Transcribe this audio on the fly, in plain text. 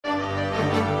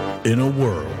In a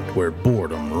world where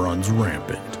boredom runs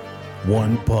rampant,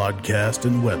 one podcast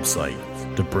and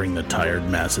website to bring the tired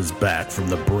masses back from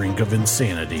the brink of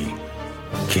insanity.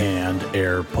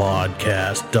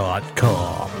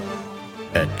 CannedAirPodcast.com.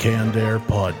 At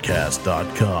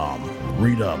CannedAirPodcast.com,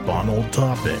 read up on old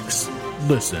topics,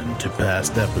 listen to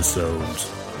past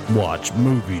episodes, watch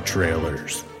movie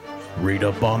trailers, read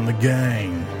up on the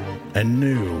gang, and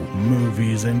new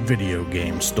movies and video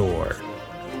game store.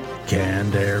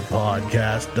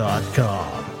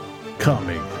 CannedAirPodcast.com.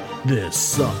 Coming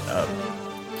this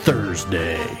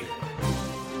Thursday.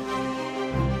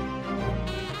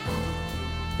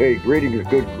 Hey, greetings,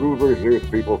 good groovers,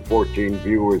 Earth People 14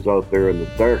 viewers out there in the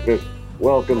darkness.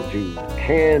 Welcome to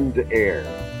Canned Air,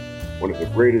 one of the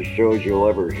greatest shows you'll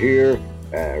ever hear.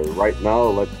 Right now,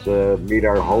 let's meet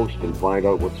our host and find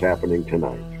out what's happening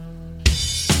tonight.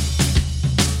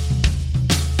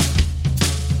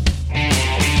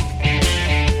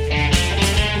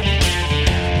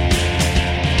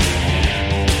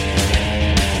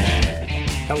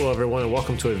 Hello everyone and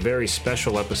welcome to a very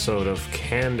special episode of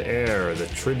Canned Air, the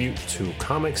tribute to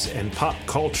comics and pop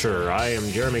culture. I am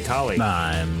Jeremy Colley.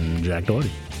 I'm Jack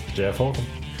Doherty. Jeff Holcomb.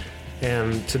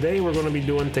 And today we're going to be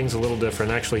doing things a little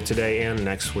different, actually today and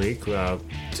next week.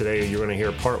 Today you're going to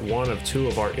hear part one of two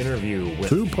of our interview with...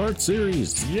 Two-part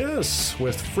series. Yes,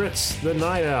 with Fritz the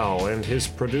Night Owl and his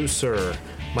producer,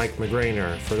 Mike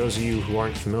McGrainer. For those of you who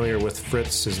aren't familiar with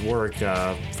Fritz's work,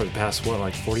 for the past,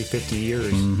 40, 50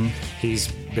 years,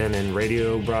 he's been in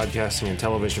radio broadcasting and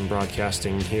television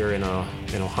broadcasting here in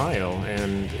Ohio,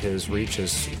 and his reach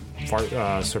has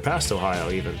surpassed Ohio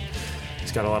even.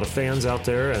 He's got a lot of fans out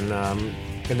there, and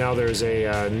now there's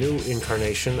a new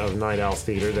incarnation of Night Owl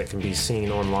Theater that can be seen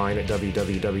online at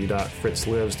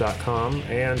www.fritzlives.com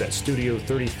and at Studio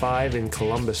 35 in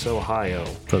Columbus, Ohio.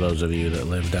 For those of you that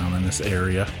live down in this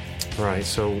area. Right,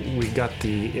 so we got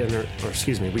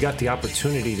the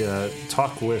opportunity to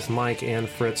talk with Mike and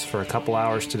Fritz for a couple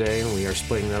hours today, and we are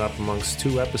splitting that up amongst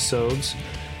two episodes.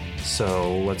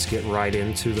 So let's get right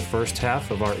into the first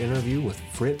half of our interview with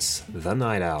Fritz the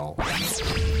Night Owl.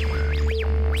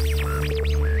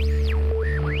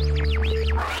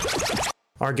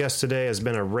 Our guest today has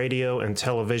been a radio and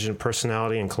television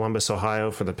personality in Columbus, Ohio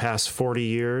for the past 40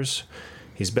 years.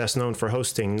 He's best known for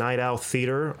hosting Night Owl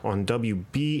Theater on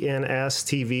WBNS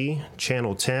TV,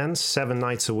 Channel 10, 7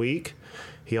 nights a week.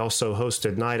 He also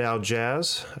hosted Night Owl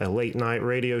Jazz, a late-night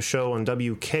radio show on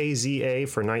WKZA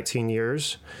for 19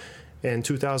 years. In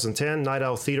 2010, Night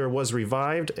Owl Theater was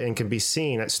revived and can be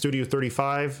seen at Studio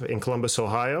 35 in Columbus,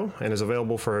 Ohio, and is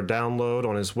available for a download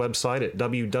on his website at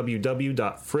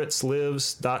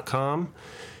www.fritzlives.com.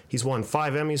 He's won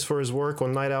 5 Emmys for his work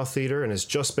on Night Owl Theater and has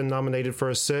just been nominated for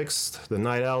a 6th. The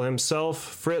Night Owl himself,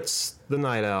 Fritz the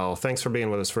Night Owl. Thanks for being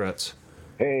with us, Fritz.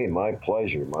 Hey, my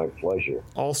pleasure, my pleasure.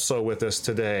 Also with us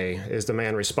today is the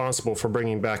man responsible for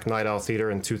bringing back Night Owl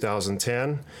Theater in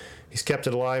 2010. He's kept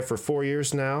it alive for 4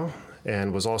 years now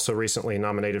and was also recently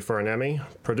nominated for an Emmy.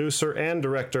 Producer and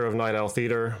director of Night Owl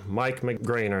Theater, Mike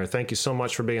McGrainer. Thank you so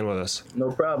much for being with us. No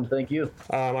problem, thank you.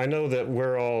 I know that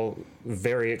we're all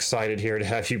very excited here to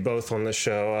have you both on the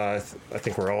show. I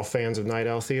think we're all fans of Night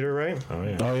Owl Theater, right?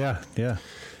 Oh, yeah.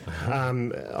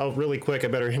 Really quick, I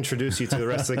better introduce you to the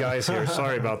rest of the guys here.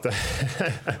 Sorry about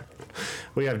that.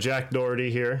 We have Jack Doherty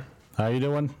here. How you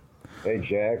doing? Hey,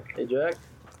 Jack. Hey, Jack.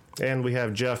 And we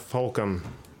have Jeff Holcomb.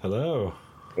 Hello.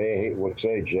 Hey, what's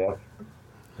say, Jeff?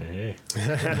 Hey.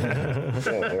 Yeah,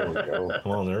 there we go.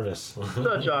 I'm all nervous.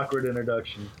 Such awkward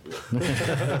introduction.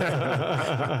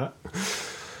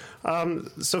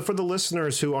 So for the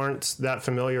listeners who aren't that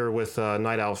familiar with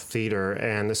Night Owl Theater,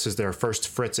 and this is their first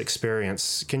Fritz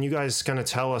experience, can you guys kind of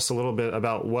tell us a little bit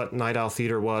about what Night Owl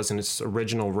Theater was in its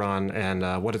original run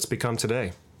and what it's become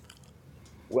today?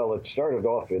 Well, it started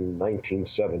off in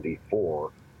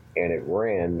 1974, and it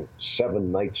ran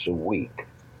 7 nights a week.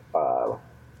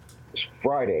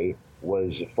 Friday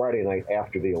night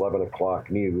after the 11 o'clock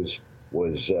news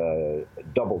was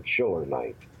double chiller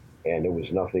night, and it was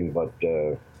nothing but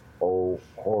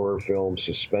horror films,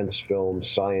 suspense films,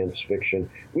 science fiction.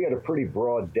 We had a pretty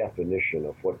broad definition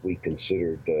of what we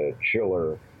considered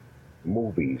chiller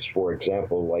movies. For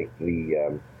example, like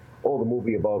the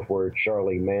movie about where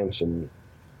Charlie Manson,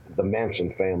 the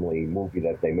Manson family movie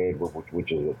that they made,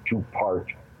 which is a 2-part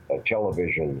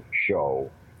television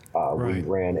show. Right. We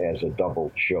ran as a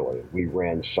double chiller. We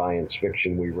ran science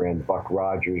fiction. We ran Buck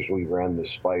Rogers. We ran the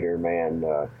Spider-Man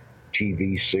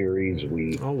TV series.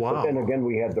 But then again,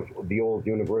 we had the old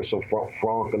Universal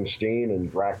Frankenstein and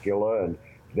Dracula, and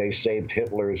They Saved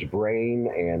Hitler's Brain,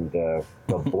 and The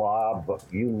Blob.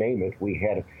 You name it. We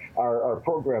had our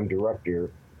program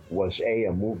director was a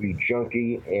movie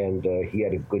junkie, and he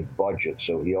had a good budget,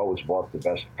 so he always bought the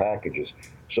best packages.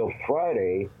 So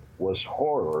Friday was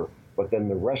horror, but then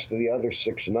the rest of the other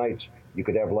 6 nights, you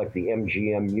could have like the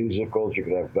MGM musicals, you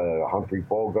could have Humphrey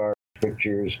Bogart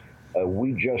pictures.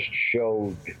 We just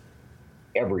showed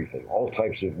everything, all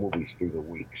types of movies through the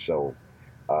week. So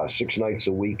 6 nights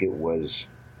a week, it was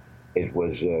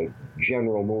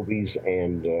general movies,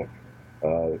 and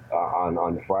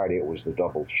on Friday it was the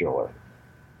double chiller.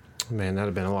 Man, that'd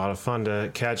have been a lot of fun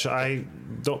to catch. I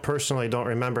personally don't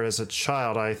remember as a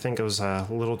child. I think I was a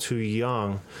little too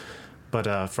young.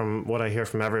 But from what I hear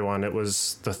from everyone, it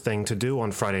was the thing to do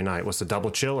on Friday night was the double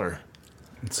chiller.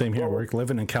 Same here. We're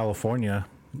living in California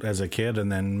as a kid and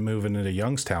then moving into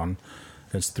Youngstown.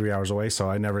 It's 3 hours away, so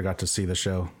I never got to see the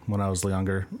show when I was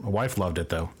younger. My wife loved it,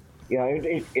 though. Yeah,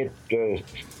 it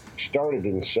started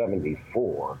in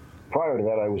 '74. Prior to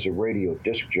that, I was a radio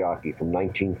disc jockey from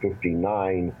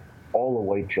 1959 all the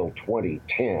way till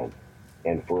 2010.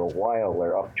 And for a while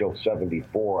there, up till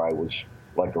 '74, I was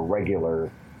like a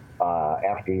regular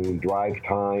afternoon drive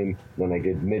time. Then I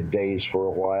did middays for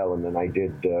a while, and then I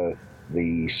did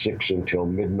the 6 until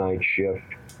midnight shift.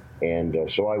 And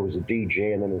so I was a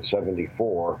DJ, and then in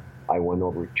 '74, I went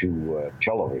over to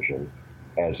television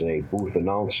as a booth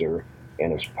announcer.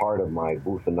 And as part of my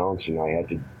booth announcing, I had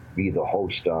to be the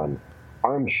host on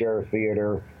Armchair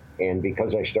Theater. And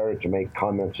because I started to make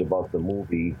comments about the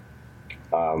movie,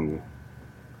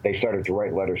 they started to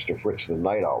write letters to Fritz the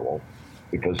Night Owl,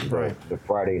 because the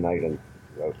Friday night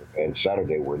and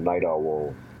Saturday were Night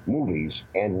Owl movies,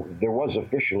 and there was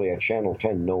officially at Channel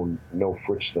 10 no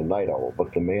Fritz the Night Owl,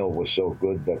 but the mail was so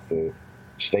good that the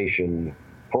station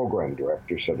program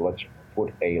director said, let's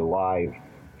put a live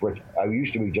Fritz. I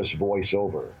used to be just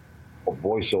voiceover.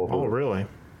 Oh, really?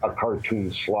 A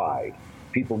cartoon slide.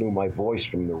 People knew my voice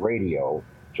from the radio,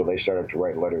 so they started to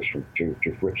write letters to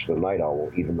Fritz the Night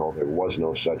Owl, even though there was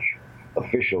no such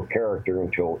official character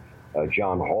until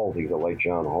John Haldy, the late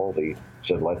John Haldy,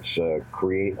 said, let's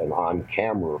create an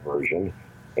on-camera version.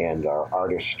 And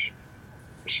our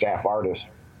staff artist,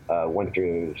 went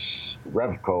to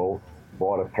Revco,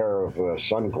 bought a pair of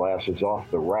sunglasses off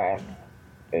the rack,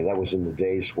 and that was in the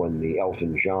days when the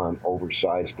Elton John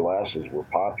oversized glasses were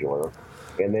popular.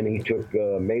 And then he took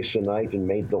Masonite and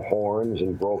made the horns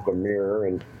and broke a mirror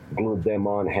and glued them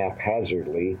on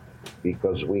haphazardly,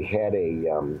 because we had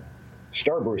a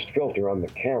starburst filter on the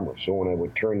camera, so when I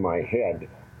would turn my head,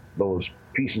 those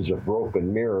pieces of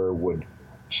broken mirror would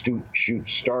shoot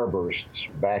starbursts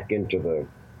back into the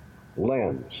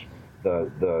lens.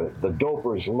 The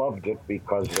dopers loved it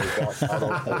because they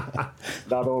got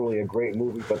not only a great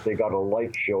movie, but they got a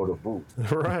light show to boot.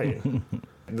 Right.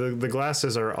 The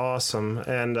glasses are awesome,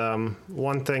 and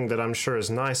one thing that I'm sure is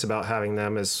nice about having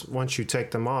them is once you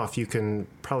take them off, you can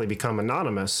probably become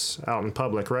anonymous out in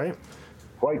public, right?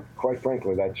 Quite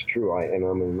frankly, that's true.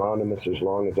 I'm anonymous as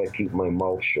long as I keep my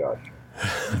mouth shut.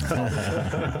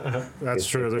 That's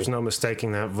true. There's no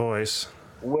mistaking that voice.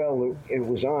 Well, it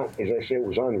was on, as I say, it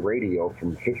was on radio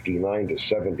from '59 to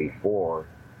 '74,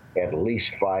 at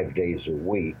least 5 days a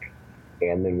week.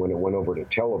 And then when it went over to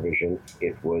television,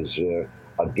 it was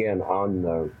again on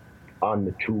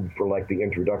the tube for like the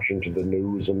introduction to the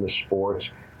news and the sports.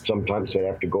 Sometimes they'd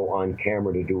have to go on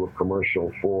camera to do a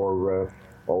commercial for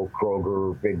old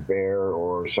Kroger, Big Bear,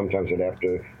 or sometimes they'd have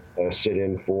to sit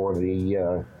in for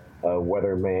the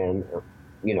weatherman,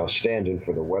 stand in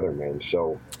for the weatherman.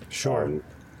 So sure,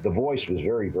 the voice was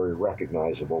very, very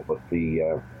recognizable, but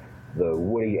the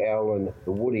Woody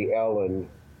Allen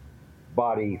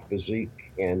body,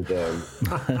 physique, and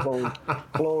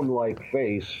clone-like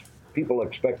face, people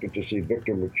expected to see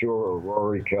Victor Mature or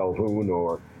Rory Calhoun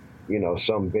or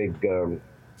some big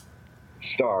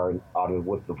star out of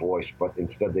with the voice, but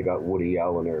instead they got Woody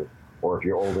Allen or if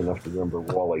you're old enough to remember,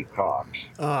 Wally Cox.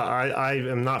 I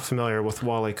am not familiar with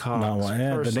Wally Cox.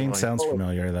 No, the name sounds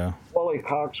familiar though. Wally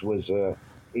Cox was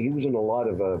he was in a lot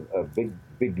of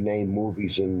big name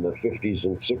movies in the 50s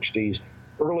and 60s.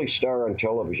 Early star on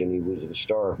television, he was the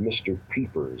star of Mr.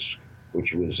 Peepers,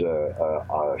 which was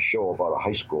a show about a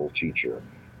high school teacher.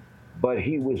 But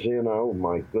he was in, oh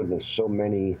my goodness, so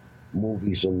many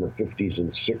movies in the 50s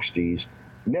and 60s.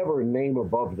 Never name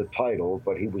above the title,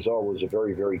 but he was always a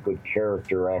very, very good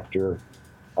character actor.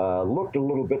 Looked a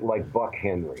little bit like Buck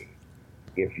Henry,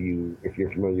 if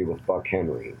you're familiar with Buck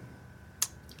Henry.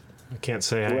 I can't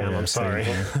say I am. I'm sorry.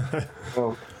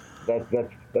 Well,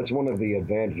 that's one of the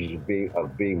advantages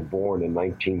of being born in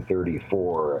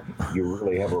 1934. You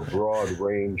really have a broad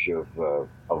range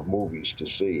of movies to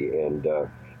see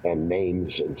and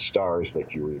names and stars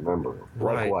that you remember.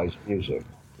 Right. Likewise, music.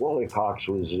 Wally Cox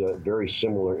was very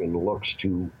similar in looks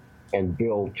to and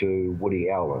build to Woody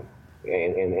Allen,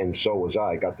 and so was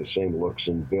I. Got the same looks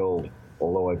and build,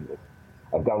 although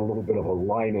I've got a little bit of a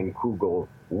Leinenkugel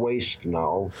waist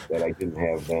now that I didn't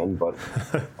have then, but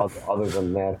other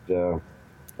than that,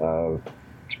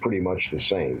 it's pretty much the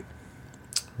same.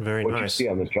 Very what nice. You see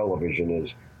on the television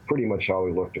is pretty much how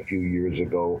he looked a few years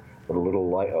ago, but a little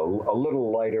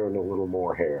lighter and a little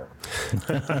more hair.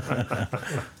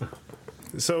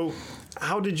 So,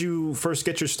 how did you first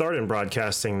get your start in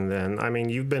broadcasting then? I mean,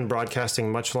 you've been broadcasting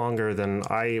much longer than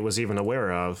I was even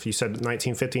aware of. You said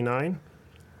 1959?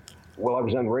 Well, I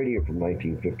was on radio from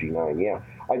 1959, yeah.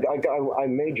 I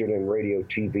majored in radio,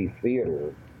 TV,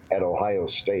 theater at Ohio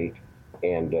State,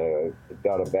 and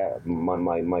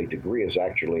my degree is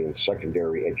actually in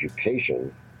secondary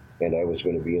education, and I was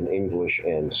going to be an English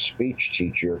and speech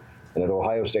teacher. And at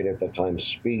Ohio State at that time,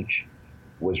 speech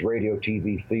was radio,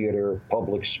 TV, theater,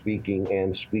 public speaking,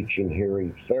 and speech and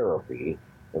hearing therapy.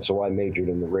 And so I majored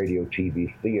in the radio,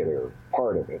 TV, theater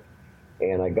part of it.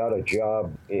 And I got a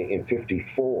job in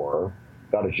 54,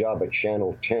 got a job at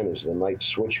Channel 10 as the night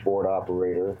switchboard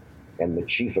operator, and the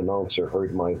chief announcer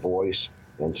heard my voice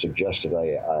and suggested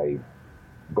I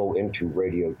go into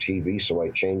radio, TV, so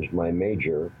I changed my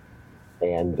major,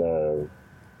 and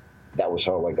that was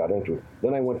how I got into it.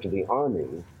 Then I went to the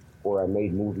Army, where I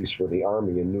made movies for the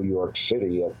Army in New York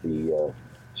City at the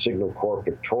Signal Corps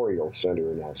Pictorial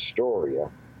Center in Astoria.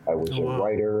 I was a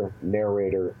writer,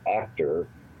 narrator, actor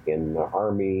in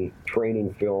Army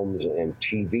training films and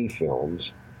TV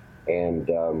films, and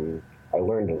I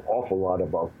learned an awful lot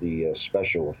about the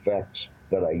special effects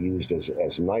that I used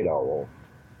as Night Owl,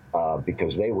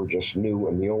 because they were just new,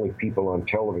 and the only people on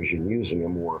television using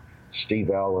them were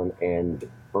Steve Allen and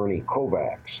Ernie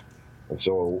Kovacs. And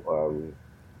so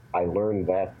I learned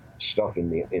that stuff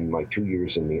in my 2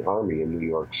 years in the Army in New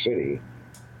York City.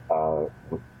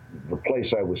 The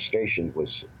place I was stationed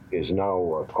is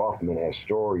now Kaufman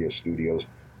Astoria Studios,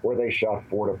 where they shot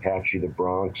Fort Apache, The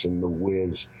Bronx, and The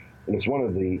Wiz. And it's one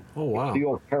of the it's the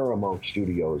old Paramount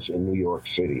Studios in New York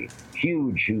City.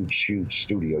 Huge, huge, huge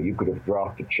studio. You could have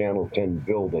dropped the Channel 10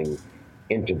 building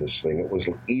into this thing. It was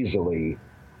easily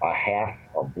a half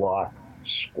a block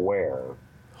square.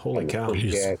 Holy cow.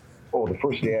 The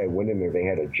first day I went in there, they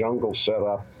had a jungle set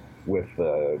up with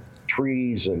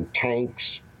trees and tanks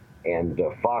and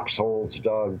foxholes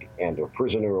dug and a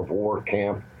prisoner of war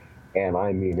camp. And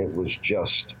I mean, it was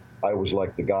just, I was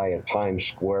like the guy at Times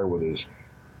Square with his,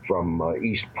 from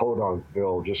East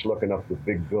Podonkville, just looking up the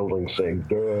big building saying,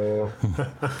 duh.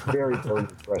 Very, very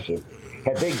impressive.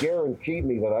 Had they guaranteed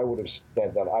me that I would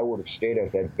have stayed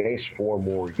at that base 4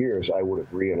 more years, I would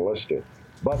have re-enlisted.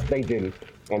 But they didn't,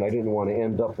 and I didn't want to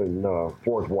end up in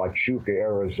Fort Huachuca,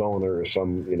 Arizona, or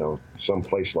some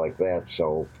place like that.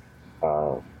 So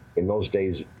in those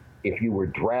days, if you were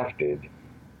drafted,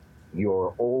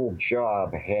 your old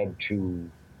job had to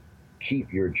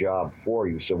keep your job for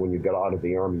you. So when you got out of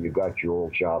the Army, you got your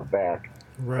old job back.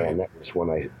 Right. And that was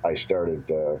when I started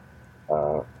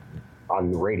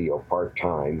on the radio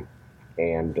part-time,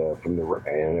 and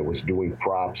I was doing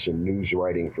props and news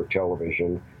writing for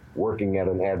television, working at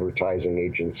an advertising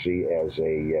agency as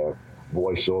a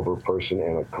voiceover person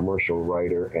and a commercial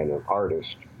writer and an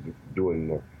artist,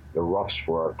 doing the roughs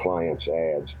for our clients'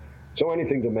 ads. So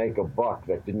anything to make a buck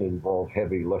that didn't involve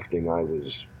heavy lifting, I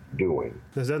was doing.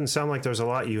 This doesn't sound like there's a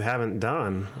lot you haven't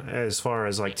done as far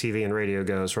as like TV and radio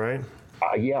goes, right?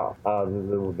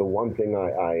 The one thing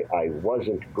I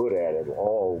wasn't good at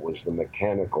all was the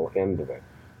mechanical end of it.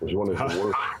 I was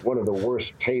one of the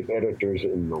worst tape editors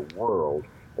in the world.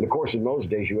 And of course, in those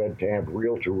days, you had to have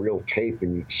reel-to-reel tape,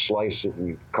 and you'd slice it, and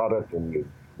you'd cut it, and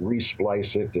you'd re-splice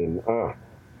it, and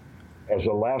as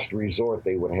a last resort,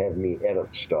 they would have me edit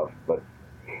stuff. But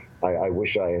I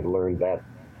wish I had learned that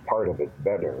part of it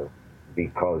better,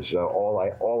 because all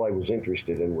I was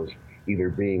interested in was either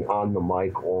being on the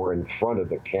mic or in front of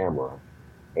the camera,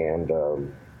 and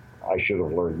I should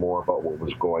have learned more about what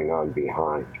was going on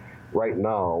behind. Right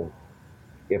now,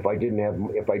 if I didn't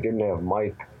have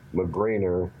Mike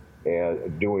McGrainer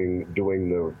doing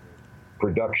the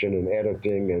production and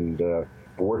editing and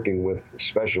working with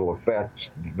special effects,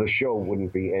 the show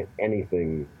wouldn't be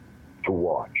anything to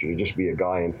watch. It'd just be a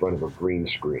guy in front of a green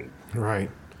screen.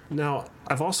 Right. Now,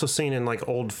 I've also seen in like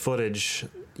old footage,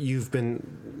 you've been,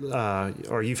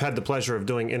 or you've had the pleasure of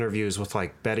doing interviews with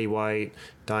like Betty White,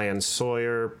 Diane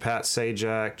Sawyer, Pat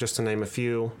Sajak, just to name a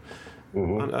few.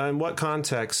 Mm-hmm. In what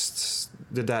context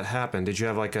did that happen? Did you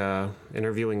have like a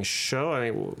interviewing show? I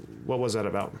mean, what was that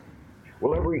about?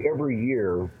 Well, every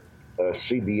year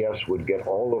CBS would get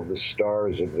all of the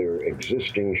stars of their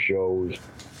existing shows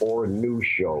or new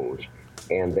shows,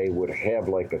 and they would have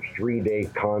like a 3-day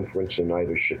conference in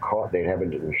either Chicago, they'd have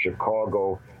it in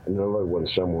Chicago, and another one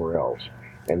somewhere else.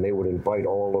 And they would invite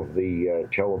all of the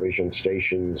television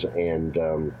stations and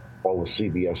all the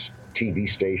CBS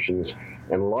TV stations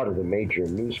and a lot of the major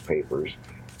newspapers.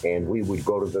 And we would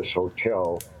go to this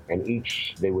hotel, and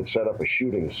they would set up a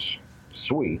shooting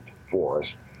suite for us,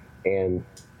 and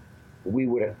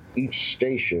each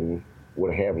station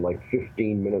would have like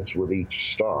 15 minutes with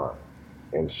each star.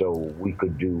 And so we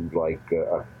could do like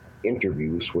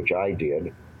interviews, which I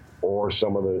did, or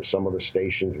some of the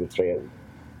stations would say,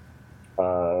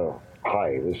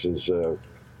 "Hi, this is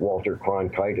Walter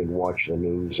Cronkite, and watch the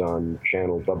news on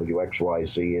channel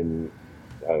WXYZ in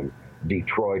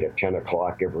Detroit at 10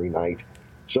 o'clock every night."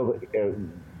 So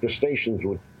the stations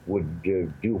would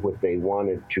do what they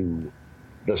wanted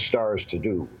the stars to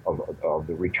do of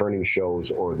the returning shows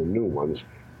or the new ones.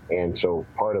 And so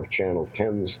part of Channel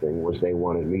 10's thing was they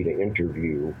wanted me to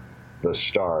interview the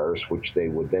stars, which they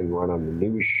would then run on the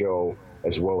news show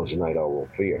as well as Night Owl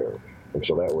Theater. And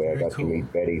so that way I got to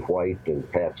meet Betty White and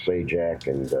Pat Sajak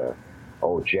and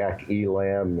Jack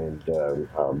Elam and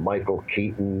Michael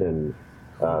Keaton and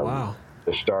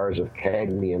the stars of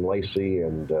Cagney and Lacey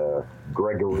and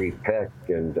Gregory Peck,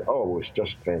 and it was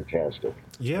just fantastic.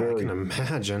 Yeah, I can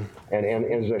imagine. And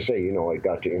as I say, I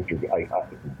got to interview.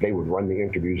 They would run the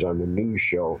interviews on the news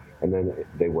show, and then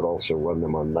they would also run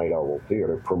them on Night Owl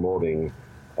Theater, promoting.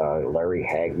 Larry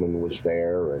Hagman was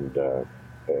there, and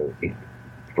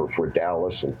for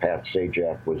Dallas, and Pat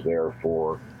Sajak was there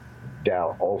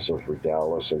also for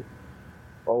Dallas, and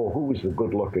who was the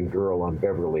good-looking girl on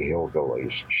Beverly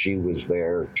Hillbillies? She was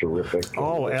there, terrific.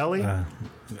 Ellie?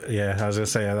 Yeah, I was going to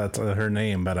say that's her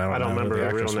name, but I don't know remember who the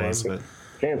her real name. was. But...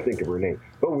 Can't think of her name.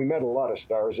 But we met a lot of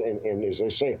stars, and as I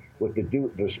say,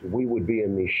 we would be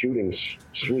in these shooting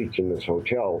suites in this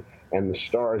hotel, and the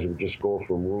stars would just go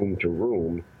from room to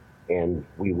room, and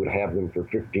we would have them for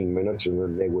 15 minutes, and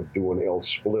then they would do an El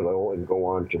Splitto and go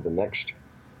on to the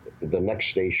next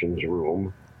station's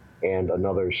room, and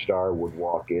another star would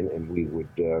walk in, and we would,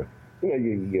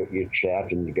 you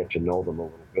chat and you get to know them a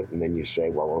little bit, and then you say,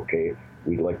 well, okay,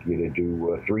 we'd like you to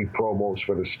do 3 promos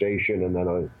for the station, and then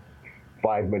a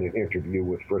 5-minute interview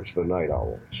with Fritz the Night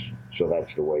Owls. So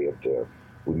that's the way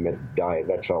we met Diane.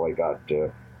 That's how I got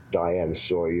Diane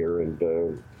Sawyer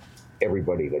and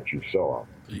everybody that you saw.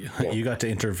 You got to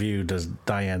interview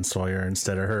Diane Sawyer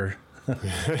instead of her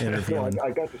interviewing. No,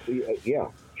 I got to see.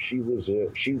 She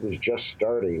was just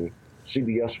starting.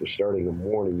 CBS was starting a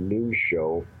morning news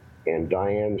show, and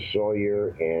Diane Sawyer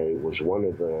and was one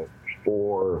of the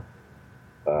 4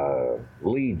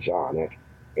 leads on it,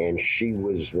 and she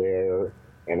was there.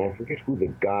 And I forget who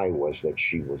the guy was that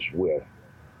she was with,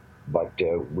 but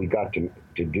we got to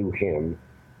do him.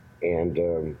 And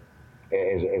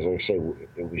as I say,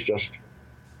 it was just.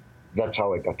 That's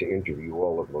how I got to interview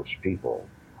all of those people.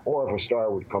 Or if a star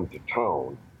would come to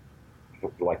town,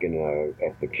 like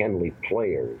at the Kenley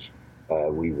Players,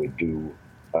 we would do.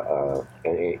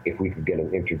 And if we could get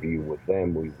an interview with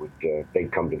them, we would.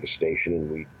 They'd come to the station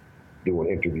and we'd do an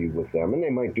interview with them, and they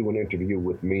might do an interview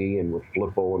with me and with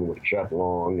Flippo and with Chet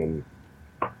Long, and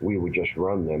we would just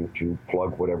run them to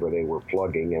plug whatever they were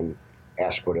plugging and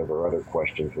ask whatever other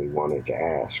questions we wanted to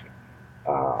ask.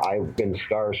 I've been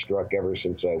starstruck ever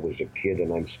since I was a kid,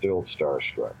 and I'm still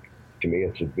starstruck. To me,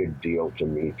 it's a big deal to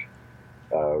meet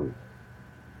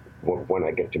when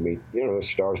I get to meet,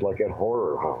 stars like at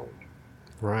Horror Hound.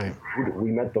 Right.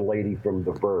 We met the lady from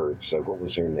The Birds. What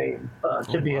was her name?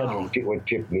 Tippi Hedren.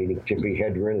 Tippi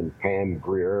Hedren and Pam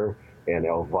Grier and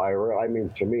Elvira. I mean,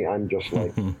 to me, I'm just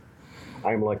like,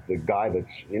 I'm like the guy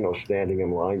that's, standing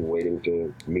in line waiting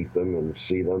to meet them and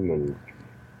see them.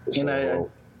 And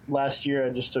last year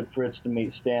I just took Fritz to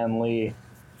meet Stan Lee,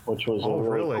 which was a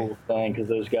really cool thing, because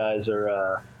those guys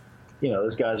are,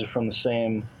 from the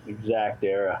same exact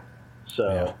era. So.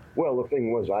 Yeah. Well, the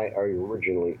thing was, I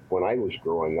originally, when I was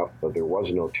growing up, there was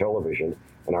no television,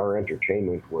 and our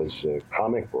entertainment was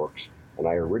comic books. And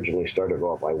I originally started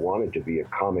off, I wanted to be a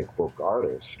comic book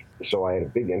artist. So I had a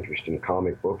big interest in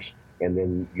comic books. And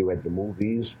then you had the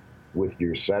movies with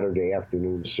your Saturday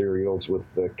afternoon serials with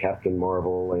Captain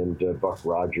Marvel and Buck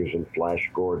Rogers and Flash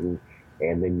Gordon.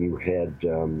 And then you had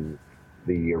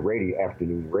the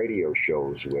afternoon radio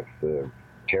shows with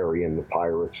Terry and the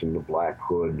Pirates and the Black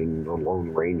Hood and the Lone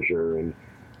Ranger. And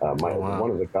one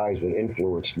of the guys that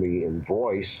influenced me in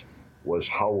voice was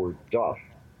Howard Duff,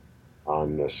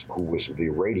 on this, who was the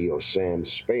radio Sam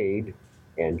Spade,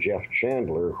 and Jeff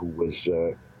Chandler, who was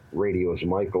radio's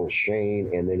Michael Shane,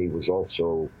 and then he was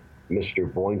also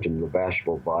Mr. Boynton, the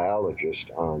bashful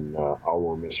biologist, on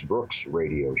Our Miss Brooks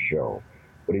radio show.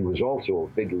 But he was also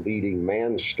a big leading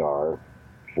man star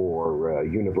for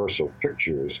Universal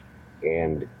Pictures,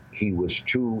 and he was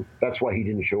that's why he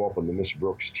didn't show up on the Miss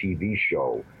Brooks TV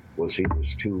show, was he was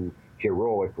too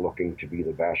heroic looking to be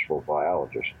the bashful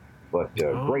biologist. But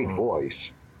great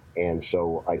voice, and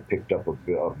so I picked up a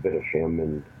bit of him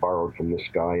and borrowed from this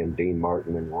guy and Dean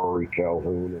Martin and Rory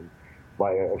Calhoun, and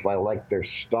if I liked their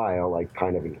style, I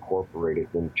kind of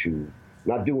incorporated them to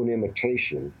not do an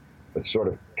imitation, but sort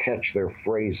of catch their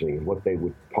phrasing, what they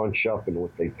would punch up and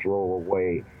what they throw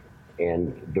away,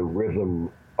 and the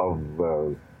rhythm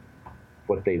of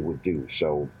what they would do.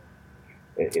 So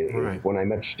when I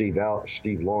met Steve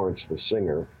Lawrence, the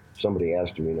singer, somebody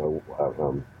asked me,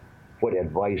 what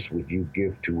advice would you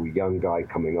give to a young guy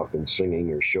coming up and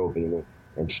singing or show business?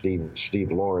 And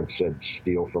Steve Lawrence said,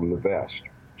 steal from the best.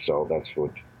 So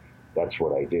that's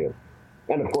what I did.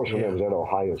 And of course, when I was at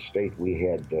Ohio State, we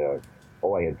had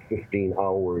I had 15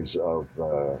 hours of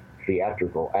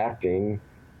theatrical acting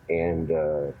and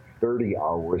 30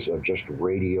 hours of just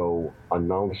radio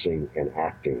announcing and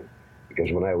acting.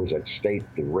 Because when I was at State,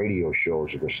 the radio shows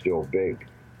were still big,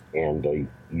 and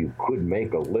you could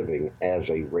make a living as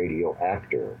a radio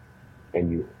actor.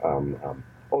 And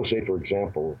say for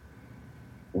example,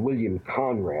 William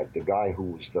Conrad, the guy who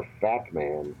was the fat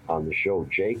man on the show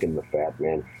Jake and the Fat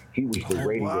Man, he was the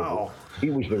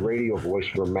radio voice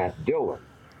for Matt Dillon.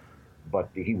 But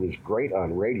he was great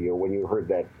on radio. When you heard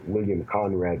that William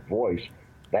Conrad voice,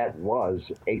 that was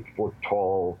 8 foot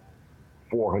tall,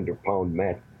 400-pound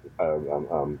Matt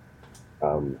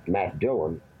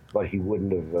Dillon, but he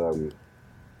wouldn't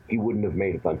have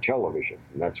made it on television,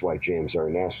 and that's why James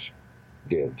Arness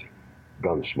did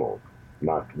Gunsmoke,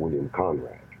 not William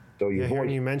Conrad. So hearing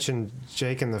you mentioned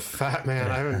Jake and the Fat Man,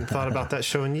 I haven't thought about that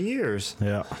show in years.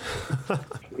 Yeah.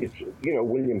 It's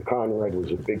William Conrad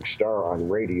was a big star on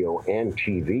radio and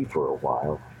TV for a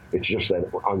while. It's just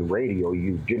that on radio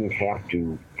you didn't have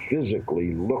to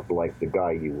physically look like the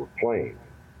guy you were playing.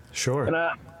 Sure. And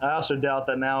I also doubt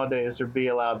that nowadays they'd be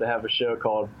allowed to have a show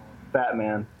called Fat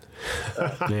Man.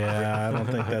 Yeah, I don't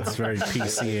think that's very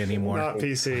PC anymore. Not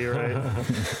PC,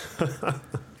 right?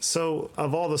 So,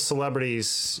 of all the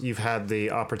celebrities you've had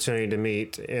the opportunity to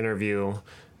meet, interview,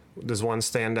 does one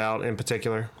stand out in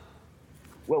particular?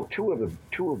 Well, two of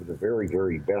the very,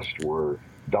 very best were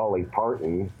Dolly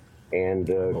Parton and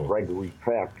Gregory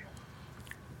Peck.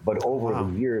 But over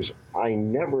the years,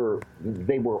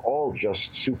 they were all just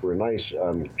super nice.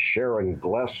 Sharon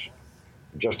Gless,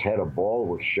 just had a ball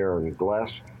with Sharon Gless.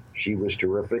 She was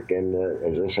terrific. And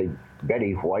as I say,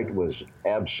 Betty White was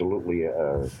absolutely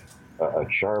a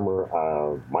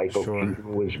charmer. Michael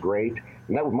Keaton was great.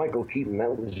 And that was Michael Keaton.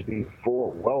 That was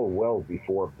well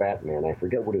before Batman. I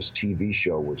forget what his TV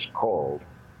show was called,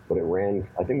 but it ran,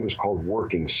 I think it was called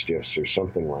Working Stiffs or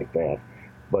something like that.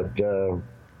 But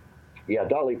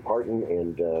Dolly Parton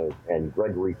and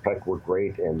Gregory Peck were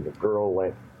great, and the girl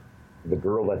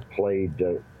that played,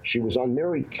 she was on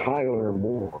Mary Tyler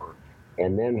Moore,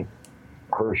 and then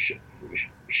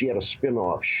she had a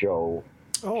spin-off show.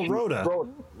 Oh, Rhoda.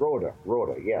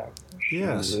 Rhoda, yeah.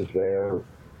 Yes. She was there,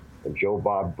 and Joe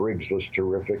Bob Briggs was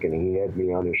terrific, and he had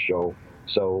me on his show.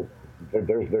 So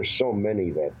there's so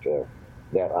many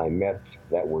that I met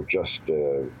that were just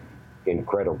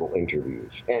incredible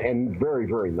interviews and very,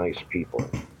 very nice people.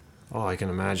 Oh, I can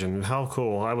imagine. How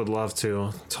cool. I would love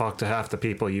to talk to half the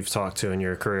people you've talked to in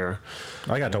your career.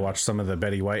 I got to watch some of the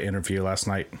Betty White interview last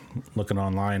night, looking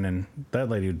online, and that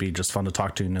lady would be just fun to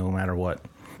talk to no matter what.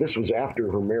 This was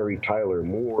after her Mary Tyler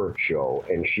Moore show,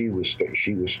 and she was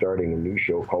starting a new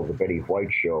show called The Betty White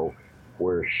Show,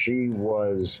 where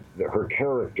her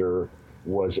character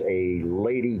was a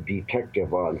lady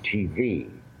detective on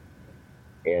TV.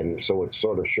 And so it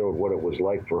sort of showed what it was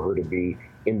like for her to be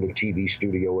in the TV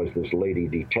studio as this lady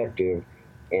detective.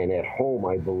 And at home,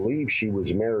 I believe she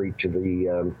was married to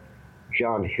the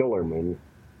John Hillerman,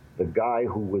 the guy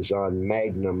who was on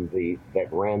Magnum,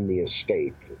 that ran the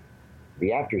estate.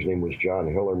 The actor's name was John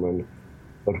Hillerman,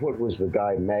 but what was the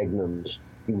guy Magnum's?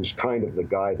 He was kind of the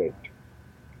guy that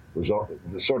was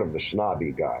sort of the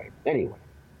snobby guy. Anyway,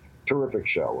 terrific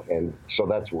show, and so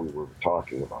that's what we were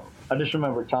talking about. I just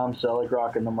remember Tom Selleck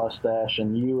rocking the mustache,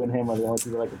 and you and him are the only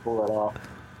people that can pull that off.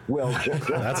 Well,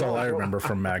 that's all I remember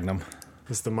from Magnum.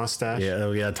 Is the mustache?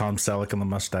 Yeah, Tom Selleck and the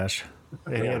mustache.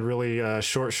 And he had really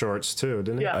short shorts too,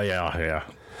 didn't he? Yeah. Yeah.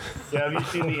 Yeah, have you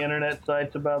seen the internet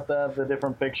sites about that? The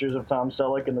different pictures of Tom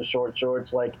Selleck in the short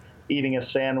shorts, like eating a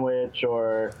sandwich,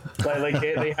 or like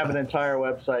they have an entire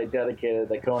website dedicated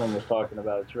that Conan was talking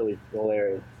about. It's really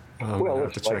hilarious. Well,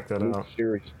 let's check that out.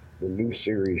 the new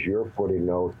series you're putting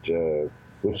out,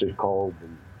 what's it called,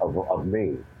 of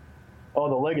me? Oh,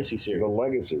 the Legacy series. The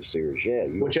Legacy series, yeah.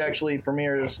 Which actually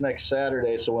premieres next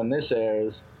Saturday, so when this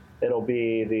airs, it'll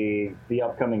be the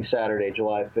upcoming Saturday,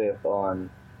 July 5th, on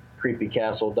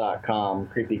creepycastle.com.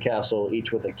 Creepy Castle,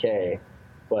 each with a K.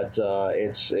 But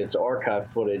it's archive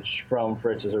footage from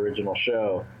Fritz's original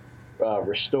show,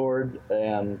 restored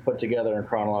and put together in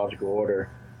chronological order.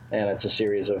 And it's a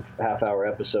series of half-hour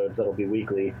episodes that'll be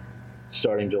weekly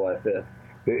starting July 5th.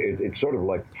 It's sort of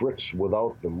like Fritz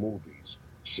without the movies.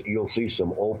 You'll see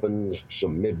some opens,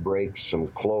 some mid-breaks, some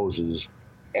closes.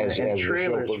 And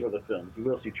trailers for the films. You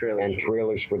will see trailers. And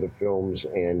trailers for the films,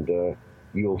 and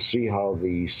you'll see how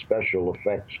the special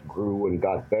effects grew and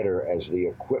got better as the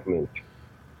equipment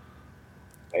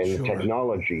and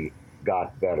technology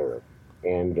got better.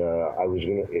 And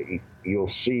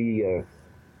you'll see,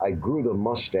 I grew the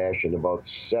mustache in about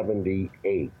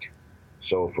 78.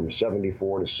 So from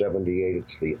 74 to 78,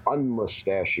 it's the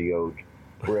unmustachioed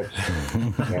Fritz.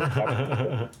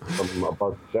 From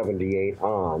about 78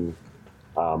 on,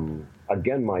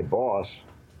 again, my boss,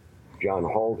 John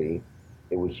Haldy,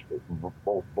 it was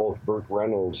both Burt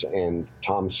Reynolds and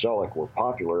Tom Selleck were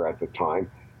popular at the time,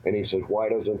 and he said, why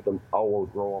doesn't the owl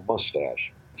grow a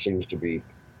mustache? Seems to be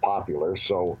popular,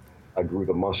 so I grew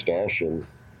the mustache, and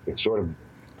it sort of,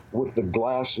 with the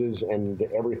glasses and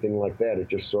everything like that, it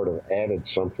just sort of added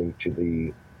something to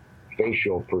the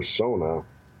facial persona,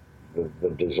 the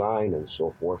design and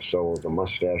so forth, so the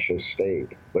mustache has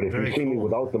stayed. But if you see me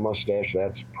without the mustache,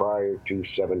 that's prior to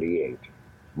 78.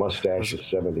 Mustache is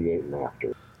 78 and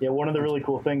after. Yeah, one of the really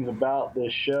cool things about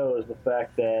this show is the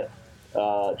fact that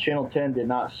Channel 10 did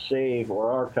not save or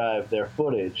archive their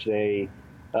footage. They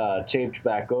taped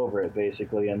back over it,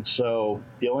 basically. And so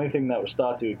the only thing that was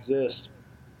thought to exist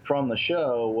from the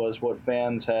show was what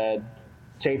fans had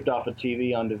taped off of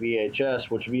TV onto VHS,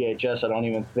 which VHS, I don't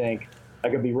even think, I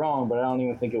could be wrong, but I don't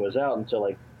even think it was out until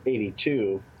like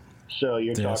 82. So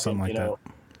you're talking, like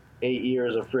 8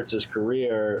 years of Fritz's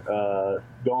career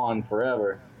gone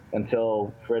forever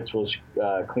until Fritz was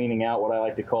cleaning out what I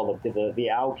like to call the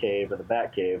owl cave or the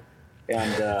bat cave,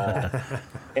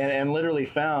 and literally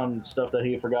found stuff that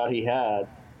he forgot he had.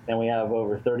 And we have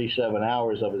over 37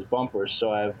 hours of his bumpers,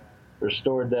 so I've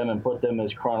restored them and put them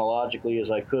as chronologically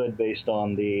as I could based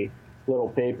on the little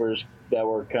papers that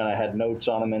were kind of had notes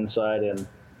on them inside. And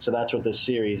so that's what this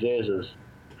series is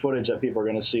footage that people are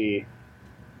going to see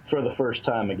for the first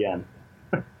time again.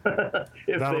 If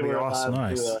That'll they were awesome.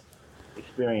 allowed to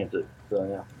experience it. So,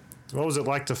 yeah. What was it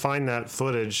like to find that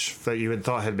footage that you had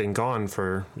thought had been gone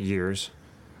for years?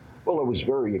 Well, it was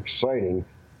very exciting,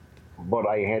 but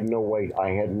I had no way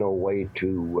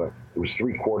to, it was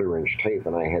 3/4 inch tape,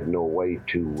 and I had no way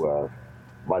to,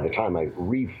 by the time I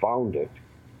refound it,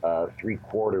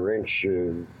 3/4 inch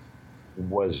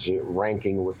was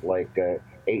ranking with like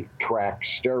 8-track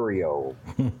stereo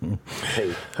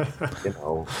tape,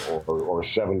 or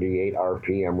 78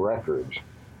 RPM records.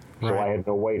 So I had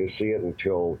no way to see it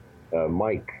until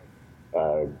Mike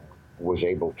was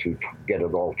able to get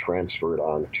it all transferred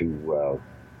onto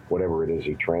whatever it is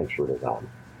he transferred it on.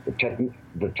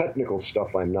 The technical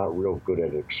stuff I'm not real good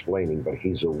at explaining, but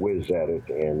he's a whiz at it,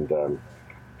 and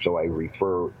so I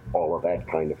refer all of that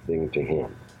kind of thing to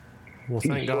him. Well,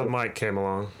 thank God Mike came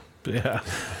along. Yeah.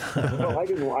 Well, I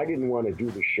didn't want to do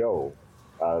the show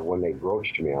when they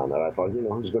broached me on that. I thought,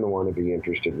 who's going to want to be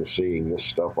interested in seeing this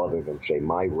stuff other than, say,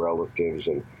 my relatives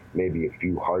and maybe a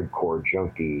few hardcore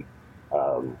junkie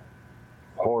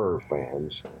horror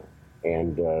fans.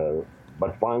 And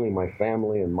but finally, my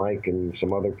family and Mike and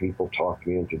some other people talked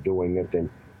me into doing it, and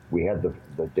we had the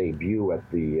debut at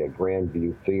the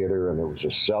Grandview Theater, and it was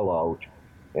a sellout.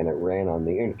 And it ran on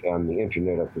the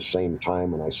internet at the same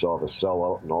time, and I saw the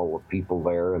sellout and all the people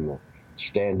there and the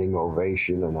standing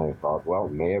ovation, and I thought, well,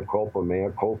 mea culpa,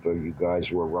 you guys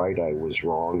were right, I was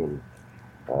wrong,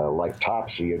 and like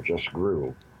Topsy, it just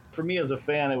grew. For me as a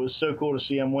fan, it was so cool to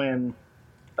see him win.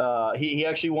 He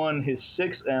actually won his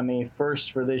 6th Emmy,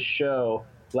 first for this show,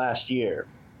 last year,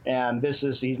 and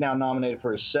he's now nominated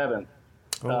for his 7th.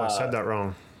 Oh, I said that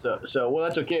wrong. So well,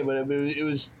 that's okay, but it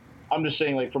was. I'm just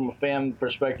saying, like, from a fan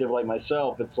perspective like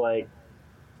myself, it's like,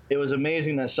 it was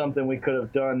amazing that something we could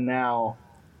have done now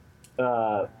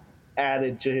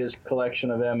added to his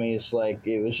collection of Emmys. Like,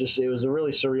 it was a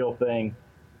really surreal thing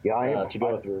to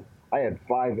go through. I had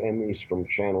 5 Emmys from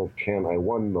Channel 10. I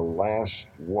won the last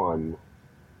one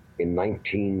in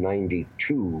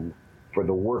 1992 for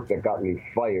the work that got me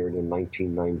fired in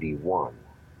 1991.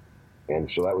 And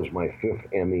so that was my 5th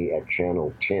Emmy at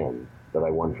Channel 10. That I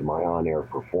won for my on-air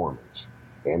performance.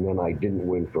 And then I didn't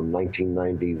win from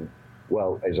 1991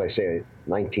 Well, as I say,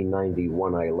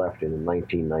 1991 I left, and in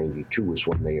 1992 was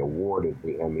when they awarded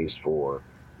the Emmys for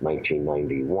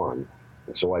 1991.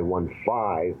 And so I won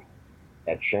 5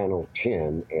 at Channel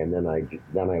 10, and then I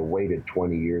waited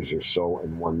 20 years or so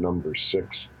and won number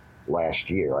 6 last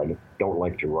year. I don't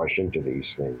like to rush into these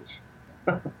things.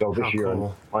 So this year,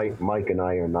 cool. Mike and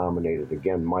I are nominated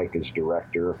again. Mike is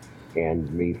director, and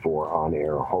me for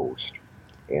on-air host.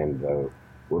 And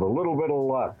with a little bit of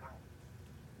luck,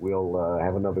 we'll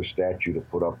have another statue to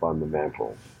put up on the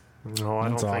mantle. No, I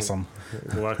That's don't awesome.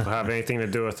 think luck will have anything to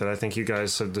do with it. I think you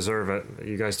guys deserve it.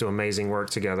 You guys do amazing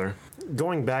work together.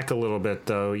 Going back a little bit,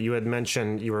 though, you had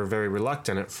mentioned you were very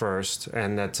reluctant at first,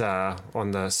 and that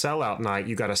on the sellout night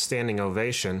you got a standing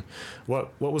ovation.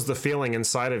 What was the feeling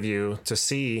inside of you to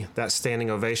see that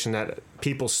standing ovation, that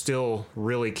people still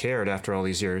really cared after all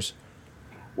these years?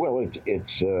 Well,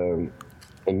 it's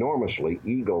enormously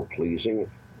ego-pleasing.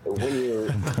 When you're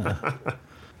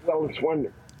well, it's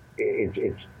when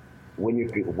you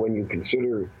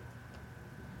consider.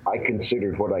 I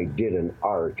considered what I did in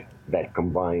art that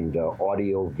combined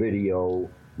audio, video,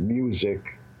 music,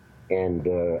 and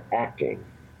acting.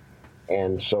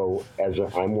 And so,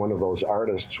 I'm one of those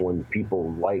artists, when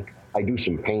people I do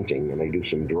some painting and I do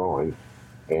some drawing,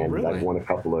 and Really? I've won a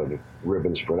couple of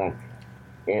ribbons for that,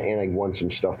 and I won some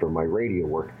stuff for my radio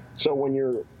work. So when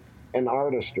you're an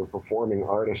artist or performing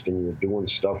artist and you're doing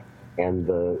stuff and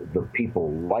the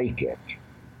people like it,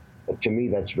 to me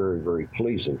that's very, very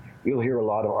pleasing. You'll hear a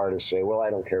lot of artists say, well, I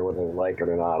don't care whether they like it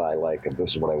or not, I like it,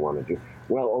 this is what I want to do.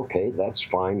 Well, okay, that's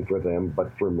fine for them,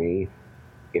 but for me,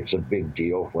 it's a big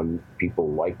deal when people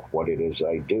like what it is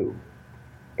I do.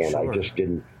 And Sure. I just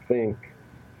didn't think,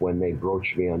 when they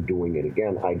broached me on doing it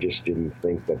again, I just didn't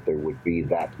think that there would be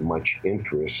that much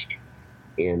interest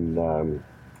in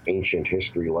ancient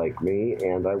history like me,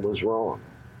 and I was wrong.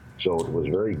 So it was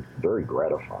very, very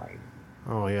gratifying.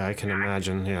 Oh, yeah, I can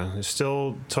imagine. Yeah, it's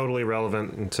still totally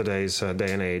relevant in today's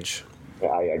day and age.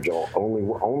 I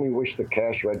only wish the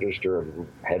cash register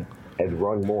had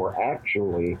run more.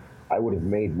 Actually, I would have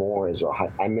made more as I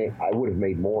would have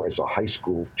made more as a high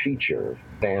school teacher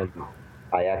than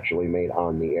I actually made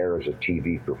on the air as a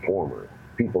TV performer.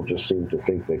 People just seem to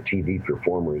think that TV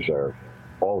performers are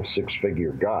all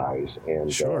 6-figure guys,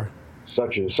 and Sure.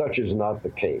 such is not the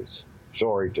case.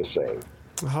 Sorry to say.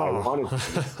 Oh.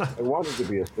 I wanted to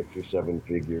be a 6 or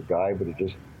 7-figure guy, but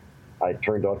I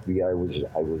turned out to be I was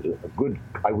a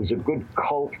good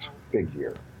cult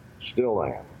figure. Still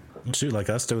am. Shoot, like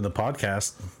us doing the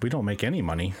podcast, we don't make any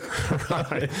money.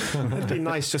 Right. It'd be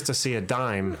nice just to see a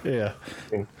dime. Yeah.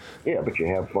 Yeah, but you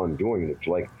have fun doing it.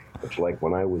 It's like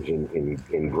when I was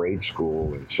in grade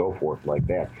school and so forth like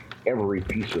that. Every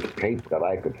piece of paper that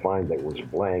I could find that was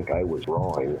blank, I was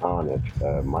drawing on it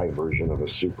my version of a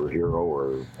superhero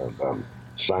or a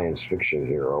science fiction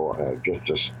hero.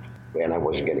 And I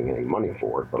wasn't getting any money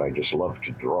for it, but I just loved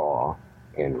to draw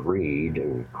and read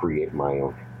and create my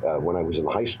own. When I was in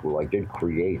high school, I did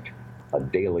create a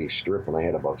daily strip, and I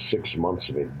had about 6 months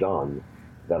of it done,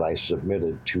 that I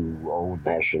submitted to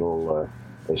national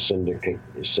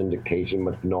syndication,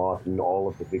 but not in all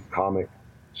of the big comic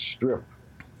strip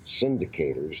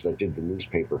syndicators that did the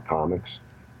newspaper comics,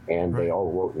 and they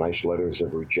all wrote nice letters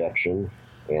of rejection.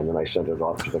 And then I sent it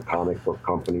off to the comic book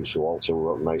companies, who also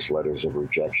wrote nice letters of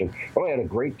rejection. But I had a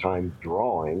great time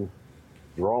drawing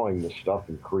the stuff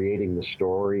and creating the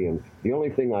story. And the only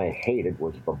thing I hated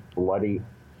was the bloody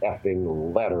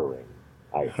effing lettering.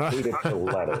 I hated the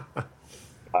letter.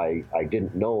 I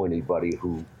didn't know anybody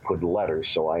who could letter,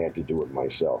 so I had to do it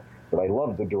myself. But I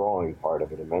loved the drawing part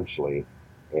of it immensely.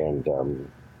 And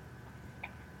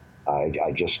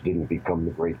I just didn't become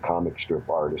the great comic strip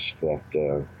artist that,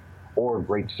 or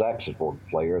great saxophone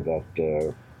player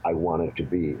that I wanted to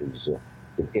be.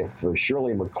 If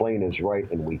Shirley MacLaine is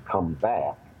right and we come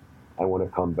back, I want to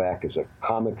come back as a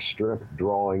comic strip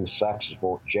drawing,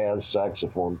 saxophone, jazz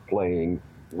saxophone playing,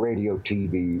 radio,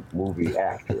 TV, movie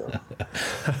actor.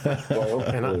 So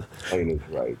hopefully MacLaine is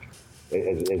right.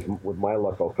 With my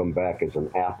luck, I'll come back as an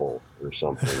apple or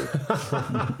something.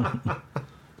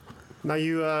 Now,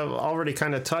 you already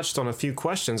kind of touched on a few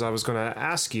questions I was going to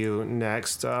ask you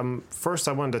next. First,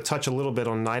 I wanted to touch a little bit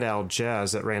on Night Owl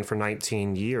Jazz that ran for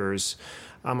 19 years.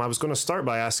 I was going to start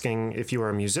by asking if you were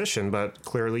a musician, but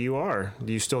clearly you are.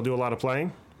 Do you still do a lot of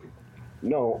playing?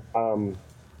 No.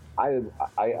 I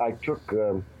took,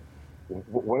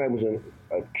 when I was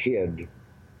a kid,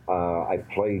 I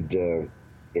played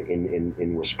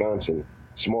in Wisconsin,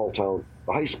 small town.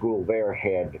 The high school there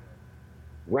had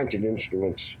rented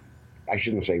instruments. I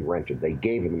shouldn't say rented. They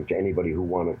gave them to anybody who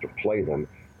wanted to play them,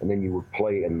 and then you would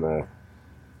play in the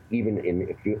even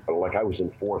like I was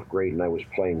in 4th grade and I was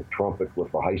playing trumpet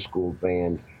with the high school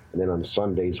band, and then on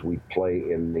Sundays we'd play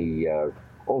in the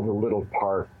over Little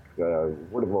Park.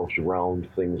 What are those round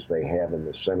things they have in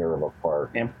the center of a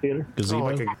park? Amphitheater? Gazebo?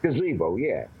 like Gazebo,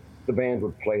 yeah. The band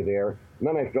would play there. And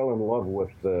then I fell in love with,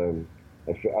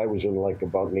 I was in like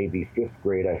about maybe 5th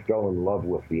grade, I fell in love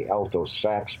with the alto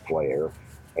sax player.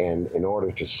 And in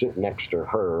order to sit next to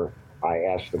her, I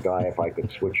asked the guy if I could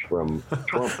switch from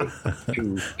trumpet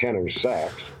to tenor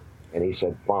sax. And he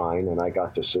said, fine. And I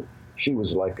got to sit. She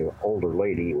was like an older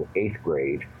lady, 8th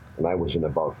grade, and I was in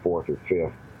about 4th or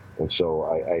 5th. And so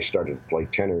I started to play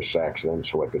tenor sax then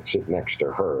so I could sit next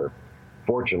to her.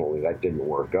 Fortunately, that didn't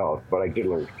work out, but I did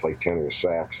learn to play tenor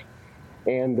sax.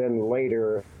 And then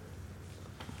later,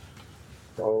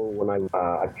 when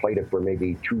I played it for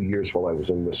maybe 2 years while I was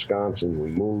in Wisconsin, we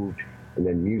moved, and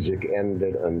then music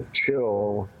ended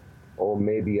until,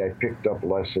 maybe I picked up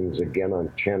lessons again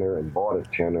on tenor and bought a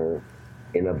tenor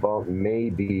in about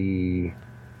maybe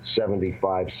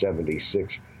 75,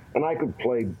 76. And I could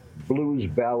play blues,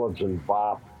 ballads, and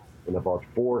bop in about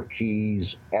 4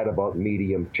 keys at about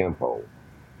medium tempo.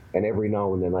 And every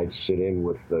now and then I'd sit in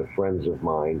with friends of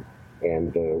mine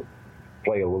and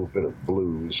play a little bit of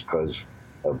blues, because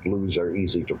blues are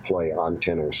easy to play on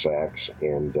tenor sax.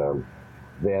 And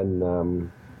then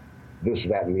this,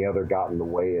 that, and the other got in the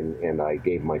way, and I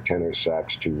gave my tenor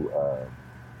sax to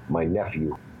my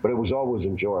nephew. But it was always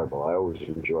enjoyable. I always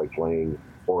enjoyed playing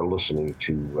or listening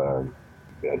to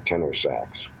tenor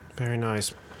sax. Very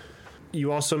nice.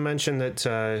 You also mentioned that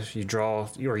you draw,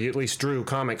 or you at least drew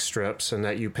comic strips, and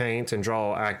that you paint and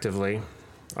draw actively.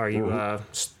 Are you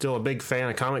still a big fan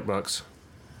of comic books?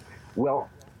 Well,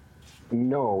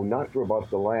 no, not for about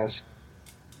the last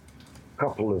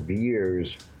couple of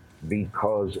years,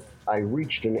 because I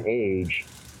reached an age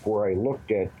where I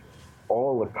looked at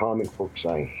all the comic books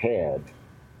I had,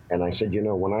 and I said,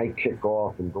 when I kick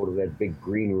off and go to that big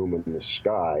green room in the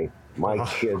sky, my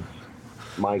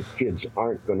kids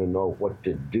aren't going to know what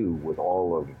to do with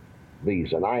all of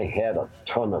these. And I had a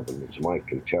ton of them, as Mike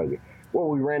can tell you. Well,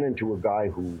 we ran into a guy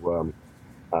who,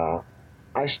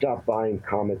 I stopped buying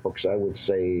comic books, I would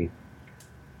say,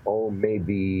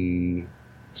 maybe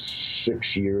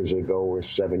 6 years ago or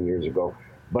 7 years ago.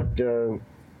 But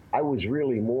I was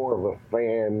really more of a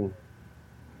fan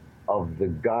of the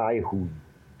guy who,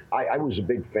 I was a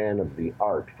big fan of the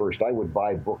art. First, I would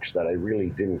buy books that I really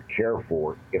didn't care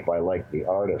for if I liked the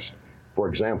artist. For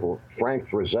example, Frank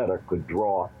Frazetta could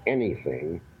draw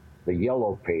anything, the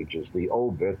yellow pages, the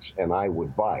obits, and I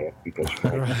would buy it because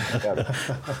Frank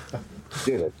Frazetta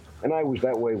did it. And I was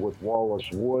that way with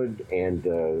Wallace Wood, and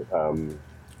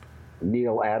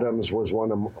Neil Adams was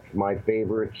one of my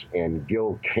favorites, and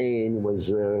Gil Kane was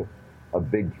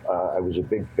I was a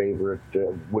big favorite.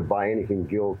 Would buy anything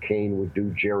Gil Kane would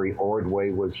do. Jerry Ordway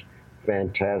was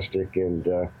fantastic, and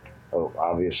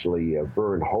obviously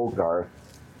Vern Hogarth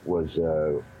was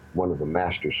one of the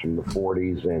masters from the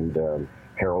 40s, and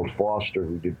Harold Foster,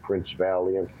 who did Prince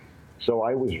Valiant. So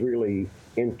I was really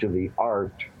into the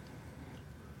art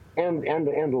and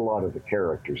a lot of the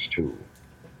characters too.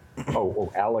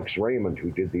 Alex Raymond,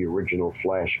 who did the original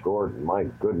Flash Gordon. My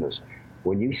goodness.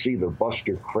 When you see the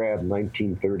Buster Crabbe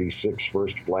 1936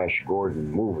 first Flash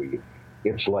Gordon movie,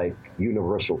 it's like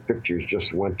Universal Pictures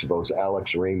just went to those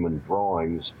Alex Raymond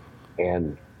drawings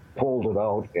and pulled it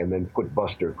out and then put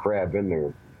Buster Crabbe in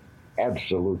there.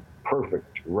 Absolute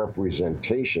perfect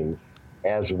representation,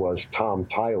 as was Tom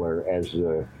Tyler as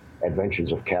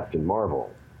Adventures of Captain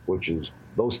Marvel, which is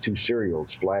those two serials,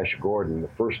 Flash Gordon, the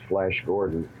first Flash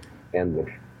Gordon, and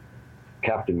the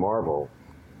Captain Marvel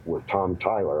with Tom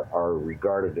Tyler are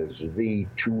regarded as the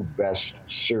two best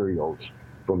serials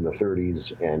from the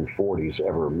 30s and 40s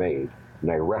ever made.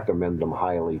 And I recommend them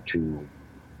highly to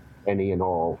any and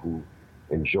all who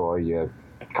enjoy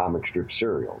comic strip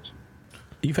serials.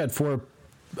 You've had 4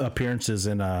 appearances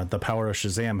in The Power of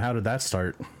Shazam. How did that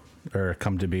start or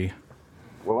come to be?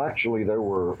 Well, actually, there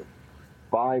were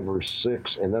 5 or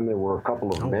 6, and then there were a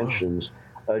couple of mentions. Wow.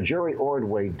 Jerry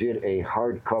Ordway did a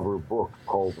hardcover book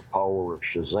called The Power of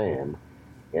Shazam,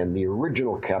 and the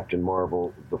original Captain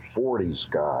Marvel, the 40s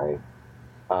guy,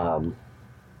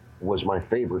 was my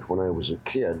favorite when I was a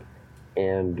kid,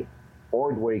 and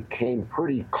Ordway came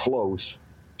pretty close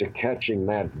to catching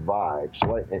that vibe.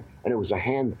 So and it was a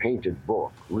hand-painted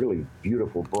book, really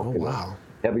beautiful book. Oh, wow.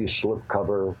 A heavy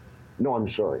slipcover. No, I'm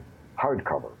sorry,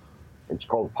 hardcover. It's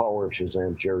called Power of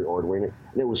Shazam, Jerry Ordway, and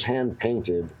it was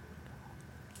hand-painted.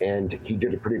 And he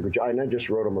did a pretty good job. And I just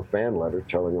wrote him a fan letter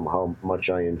telling him how much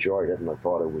I enjoyed it and I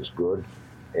thought it was good.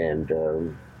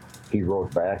 And he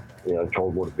wrote back,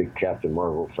 told him what a big Captain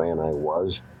Marvel fan I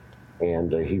was.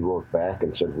 And he wrote back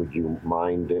and said, would you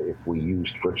mind if we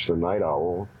used Fritz the Night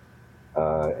Owl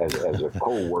as a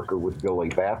co-worker with Billy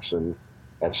Batson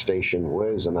at Station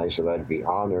Whiz? And I said I'd be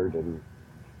honored. And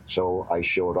so I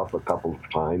showed up a couple of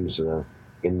times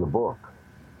in the book.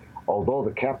 Although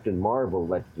the Captain Marvel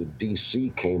that the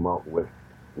DC came up with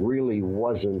really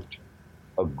wasn't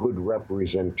a good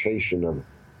representation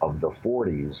of the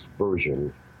 40s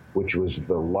version, which was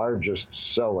the largest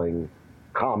selling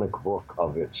comic book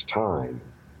of its time.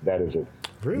 That is it.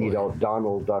 Really? You know,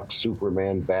 Donald Duck,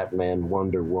 Superman, Batman,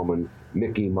 Wonder Woman,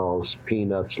 Mickey Mouse,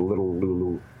 Peanuts, Little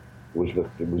Lulu it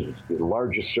was the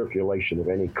largest circulation of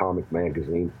any comic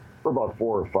magazine for about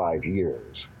 4 or 5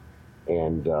 years.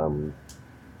 And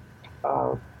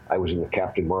I was in the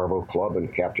Captain Marvel Club,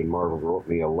 and Captain Marvel wrote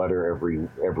me a letter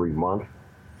every month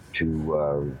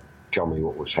to tell me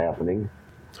what was happening.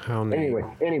 How neat.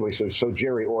 Anyway, so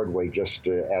Jerry Ordway just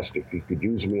asked if he could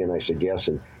use me, and I said yes,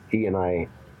 and he and I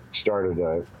started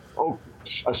a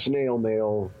snail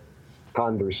mail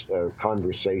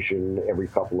conversation. Every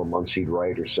couple of months he'd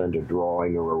write or send a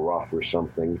drawing or a rough or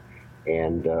something,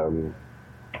 and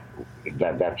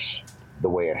that's the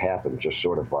way it happened, just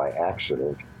sort of by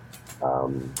accident.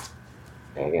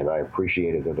 And I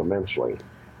appreciated it immensely.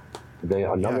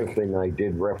 Another thing I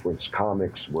did reference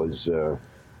comics was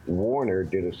Warner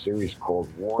did a series called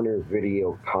Warner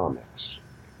Video Comics.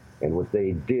 And what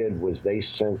they did was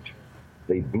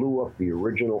they blew up the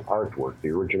original artwork, the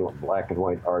original black and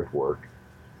white artwork,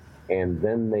 and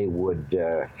then they would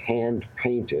hand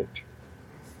paint it,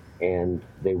 and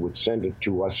they would send it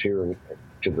to us here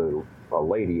to a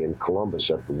lady in Columbus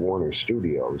at the Warner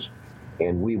Studios,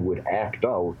 and we would act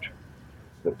out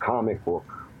the comic book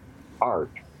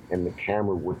art, and the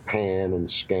camera would pan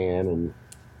and scan and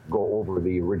go over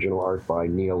the original art by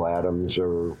Neil Adams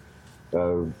or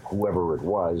whoever it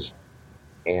was,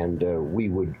 and we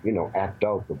would, act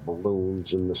out the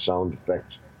balloons and the sound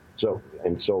effects. So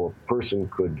a person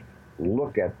could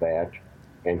look at that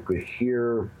and could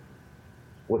hear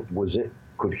what was in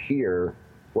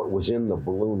the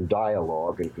balloon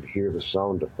dialogue and could hear the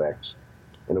sound effects.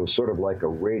 And it was sort of like a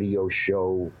radio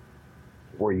show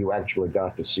where you actually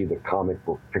got to see the comic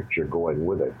book picture going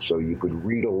with it. So you could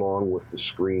read along with the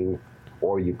screen,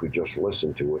 or you could just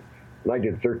listen to it. And I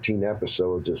did 13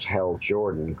 episodes as Hal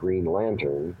Jordan, Green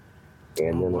Lantern,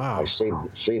 and then wow. I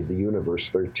saved the universe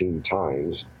 13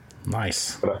 times.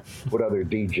 Nice. What other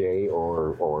DJ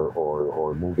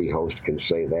or movie host can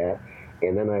say that?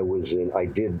 And then I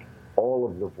did all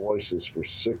of the voices for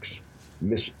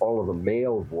all of the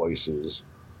male voices,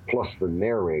 plus the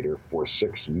narrator for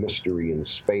 6 Mystery in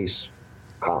Space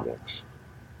comics,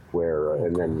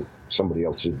 and then somebody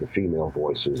else did the female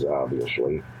voices,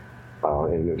 obviously.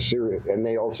 And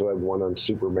they also had one on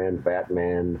Superman,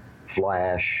 Batman,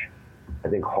 Flash, I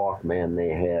think Hawkman they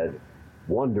had,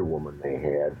 Wonder Woman they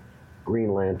had,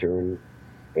 Green Lantern,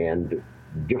 and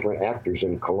different actors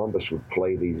in Columbus would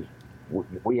play these.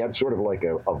 We had sort of like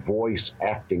a voice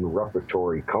acting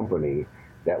repertory company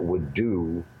that would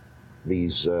do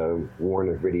these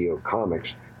Warner Video Comics,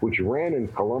 which ran in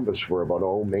Columbus for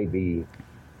about, maybe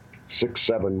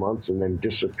 6-7 months, and then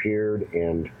disappeared.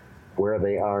 And where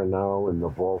they are now in the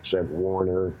vaults at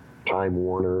Warner, Time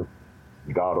Warner,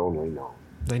 God only knows.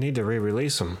 They need to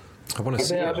re-release them. I want to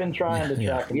see it. I've been trying to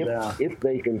track them down. If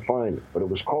they can find it. But it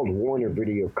was called Warner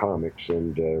Video Comics,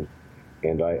 and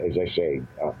I, as I say,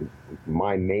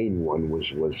 my main one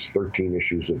was 13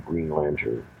 issues of Green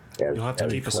Lantern. You'll have to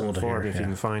keep us informed if you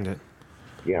can find it.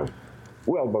 Yeah.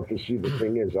 Well, but the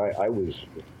thing is,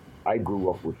 I grew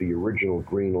up with the original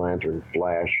Green Lantern,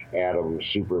 Flash, Atom,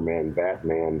 Superman,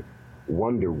 Batman,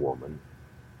 Wonder Woman.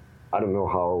 I don't know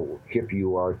how hip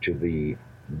you are to the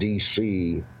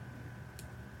DC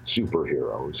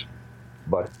superheroes,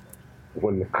 but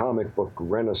when the comic book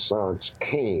renaissance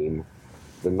came,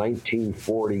 the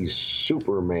 1940s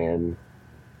Superman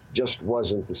just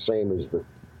wasn't the same as the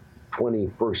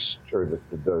 21st or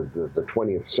the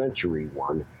 20th century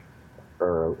one,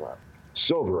 or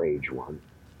Silver Age one.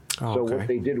 So what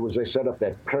they did was they set up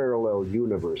that parallel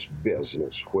universe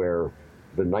business where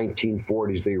the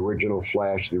 1940s, the original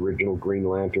Flash, the original Green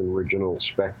Lantern, original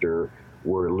Spectre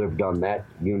lived on that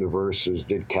universe, as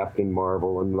did Captain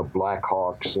Marvel and the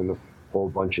Blackhawks and a whole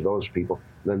bunch of those people.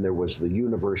 Then there was the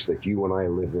universe that you and I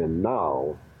live in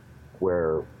now,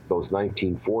 where those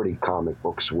 1940 comic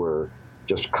books were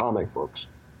just comic books,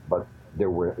 but there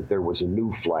was a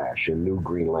new Flash, a new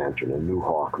Green Lantern, a new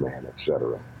Hawkman,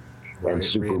 etc. And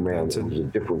Superman, it was a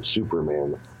different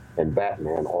Superman, and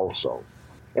Batman also.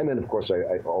 And then, of course,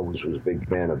 I always was a big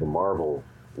fan of the Marvel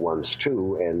ones,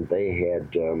 too, and they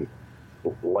had,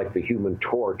 like the Human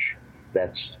Torch,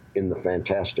 that's in the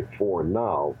Fantastic Four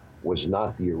now was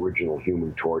not the original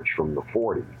Human Torch from the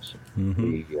 40s.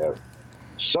 The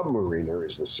Submariner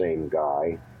is the same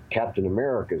guy. Captain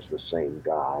America is the same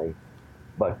guy.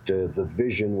 But the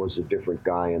Vision was a different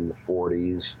guy in the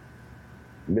 40s.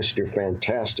 Mr.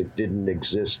 Fantastic didn't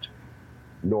exist,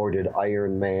 nor did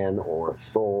Iron Man or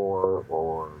Thor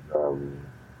or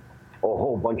a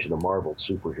whole bunch of the Marvel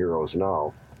superheroes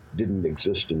now didn't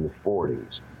exist in the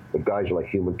 40s. But guys like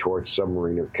Human Torch,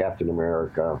 Submariner, Captain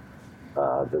America,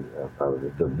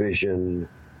 the Vision,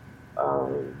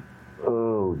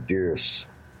 oh dears,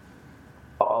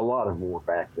 a lot of them were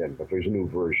back then. But there's new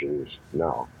versions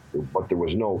now. But there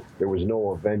was no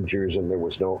Avengers and there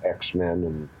was no X-Men,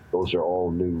 and those are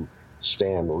all new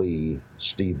Stan Lee,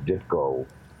 Steve Ditko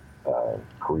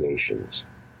creations.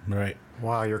 Right.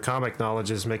 Wow, your comic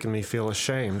knowledge is making me feel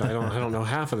ashamed. I don't know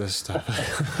half of this stuff.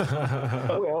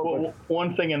 Well,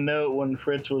 one thing to note, when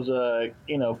Fritz was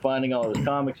finding all his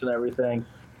comics and everything,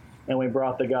 and we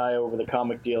brought the guy over, the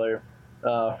comic dealer,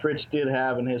 Fritz did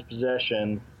have in his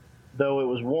possession, though it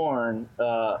was worn,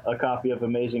 a copy of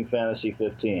Amazing Fantasy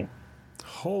 15.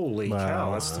 Holy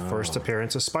cow, that's the first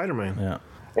appearance of Spider-Man. Yeah.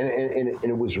 And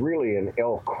it was really an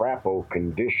El Crapo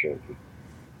condition.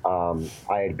 I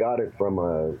had got it from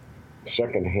a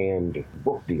secondhand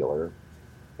book dealer,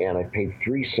 and I paid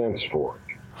 3 cents for it.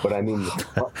 But I mean,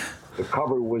 the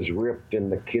cover was ripped,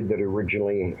 and the kid that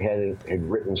originally had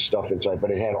written stuff inside,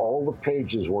 but it had all the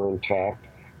pages were intact.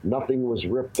 Nothing was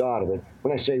ripped out of it.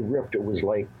 When I say ripped, it was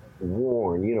like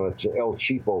worn. You know, it's El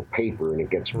Cheapo paper, and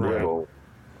it gets brittle,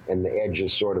 and the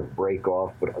edges sort of break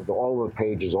off. But all the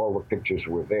pages, all the pictures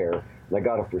were there, and I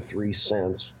got it for 3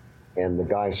 cents, and the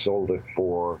guy sold it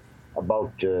for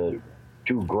about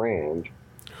 $2,000,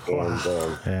 and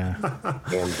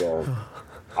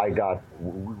I got.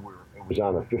 It was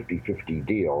on a 50-50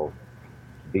 deal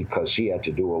because he had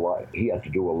to do a lot. He had to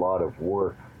do a lot of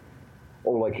work.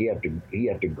 Oh, like he had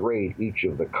to grade each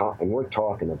of the and we're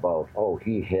talking about,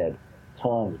 he had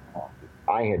Tons.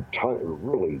 I had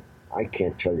really, I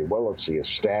can't tell you. Well, let's see, a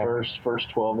stack. First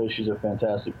 12 issues of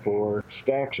Fantastic Four.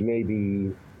 Stacks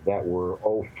maybe that were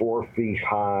 4 feet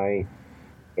high,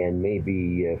 and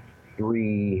maybe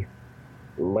 3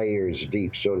 layers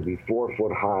deep. So to be 4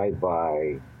 foot high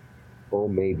by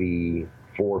maybe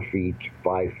 4 feet,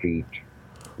 5 feet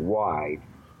wide,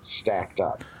 stacked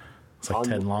up. It's like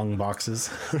 10 long boxes.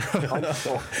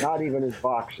 Not even in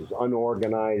boxes,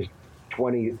 unorganized.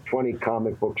 20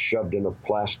 comic books shoved in a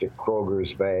plastic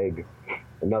Kroger's bag,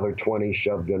 another 20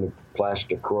 shoved in a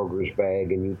plastic Kroger's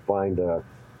bag, and you'd find a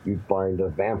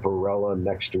Vampirella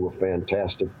next to a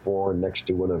Fantastic Four, next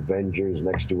to an Avengers,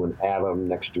 next to an Atom,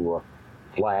 next to a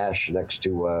Flash, next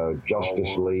to a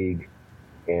Justice League,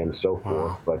 and so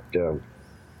forth. But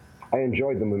I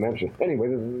enjoyed them immensely. Anyway,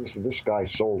 this guy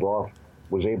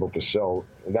was able to sell,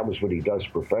 and that was what he does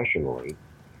professionally.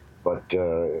 But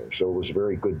so it was a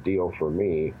very good deal for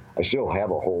me. I still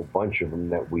have a whole bunch of them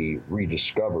that we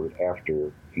rediscovered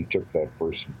after he took that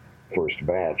first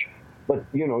batch. But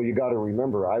you got to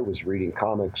remember, I was reading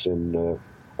comics I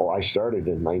started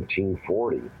in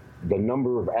 1940. The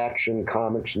number of Action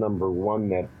Comics #1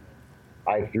 that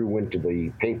I threw into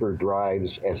the paper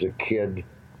drives as a kid.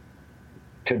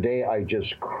 Today, I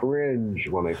just cringe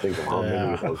when I think of how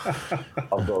many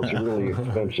of those really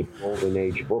expensive Golden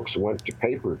Age books went to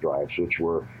paper drives, which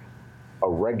were a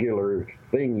regular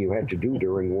thing you had to do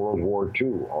during World War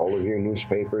II. All of your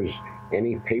newspapers,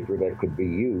 any paper that could be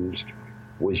used,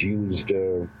 was used,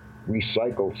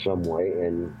 recycled some way,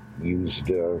 and used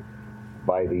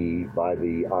by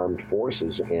the armed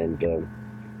forces. And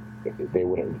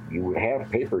you would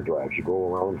have paper drives. You go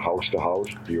around house to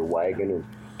house with your wagon and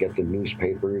get the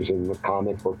newspapers and the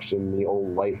comic books and the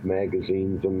old Life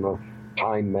magazines and the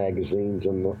Time magazines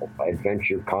and the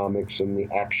Adventure comics and the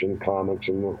Action comics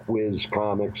and the Whiz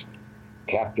comics,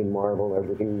 Captain Marvel,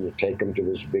 everything. You take them to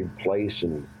this big place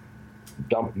and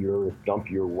dump your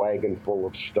wagon full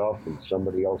of stuff, and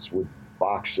somebody else would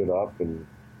box it up, and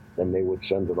then they would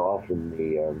send it off, and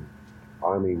the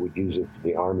Army would use it.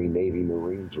 The Army, Navy,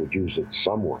 Marines would use it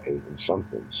some way and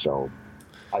something. So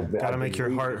Gotta make your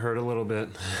heart hurt a little bit.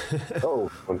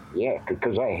 Yeah,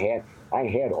 because I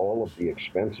had all of the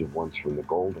expensive ones from the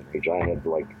Golden Age. I had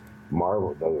like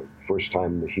Marvel, the first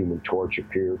time the Human Torch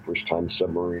appeared, first time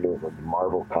Submariner, the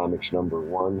Marvel Comics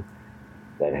 #1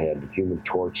 that had Human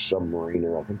Torch,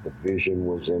 Submariner. I think the Vision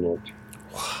was in it.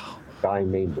 Wow. A guy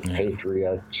named the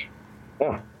Patriot.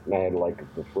 And I had like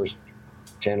the first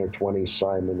 10 or 20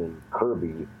 Simon and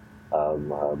Kirby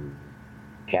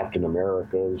Captain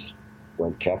America's.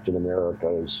 When Captain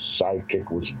America's sidekick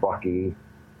was Bucky,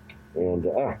 and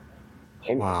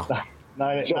Not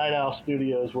Night Owl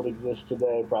Studios would exist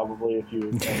today, probably, if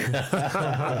you.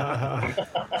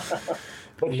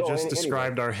 You just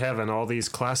described our heaven. All these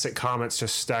classic comics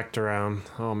just stacked around.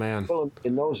 Oh, man. Well,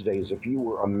 in those days, if you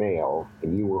were a male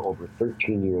and you were over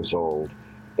 13 years old,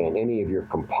 and any of your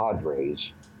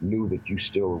compadres knew that you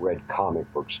still read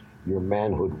comic books, your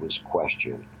manhood was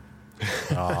questioned.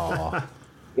 Oh.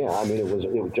 Yeah, I mean,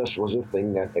 it just was a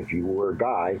thing that if you were a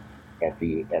guy at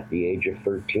the age of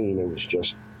 13, it was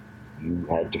just you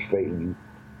had to face.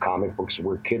 Comic books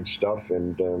were kid stuff,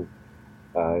 and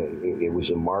it was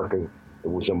a mark. It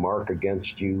was a mark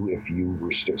against you if you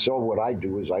were. So what I'd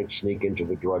do is I'd sneak into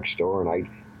the drugstore and I'd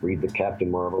read the Captain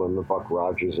Marvel and the Buck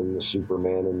Rogers and the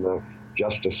Superman and the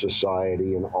Justice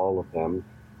Society and all of them,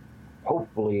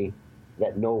 hopefully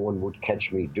that no one would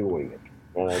catch me doing it.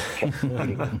 And I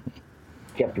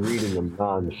kept reading them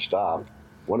nonstop.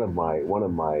 One of my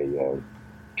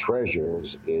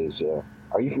treasures is.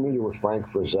 Are you familiar with Frank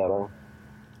Frazetta?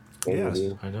 Yes,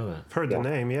 I know that. I've heard the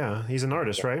name. Yeah, he's an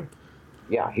artist, right?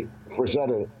 Yeah,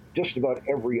 Frazetta. Just about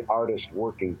every artist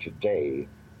working today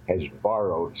has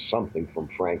borrowed something from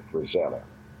Frank Frazetta.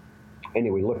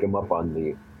 Anyway, look him up on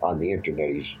the internet.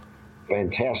 He's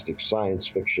fantastic science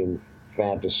fiction,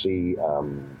 fantasy,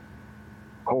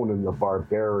 Conan the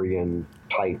Barbarian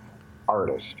type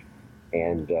artist,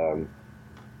 and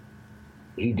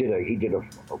he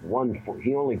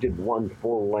only did one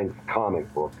full length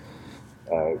comic book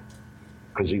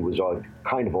because he was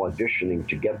kind of auditioning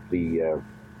to get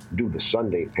do the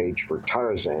Sunday page for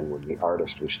Tarzan when the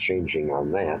artist was changing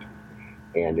on that.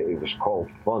 And it was called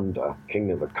Funda,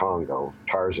 King of the Congo,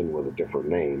 Tarzan with a different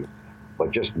name,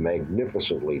 but just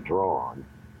magnificently drawn.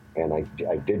 And I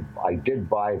did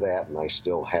buy that, and I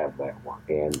still have that one.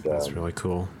 And That's really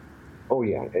cool. Oh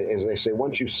yeah, as they say,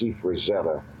 once you see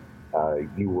Frazetta,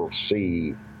 you will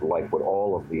see like what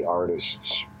all of the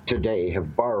artists today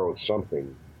have borrowed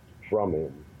something from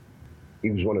him. He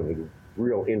was one of the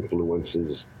real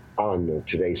influences on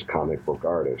today's comic book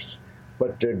artists.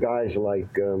 But guys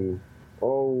like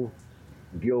Gil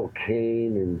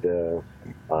Kane and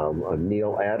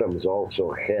Neil Adams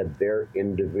also had their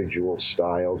individual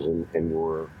styles and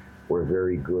were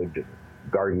very good.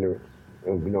 Gardner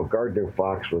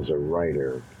Fox was a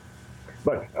writer.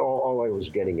 But all I was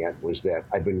getting at was that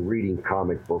I've been reading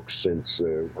comic books since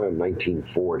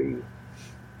 1940,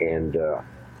 and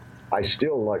I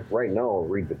still, like right now, I'll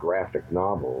read the graphic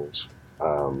novels,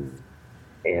 and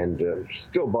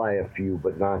still buy a few,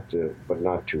 but not too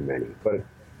many. But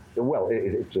well,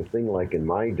 it's a thing like in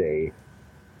my day,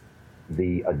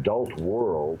 the adult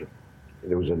world,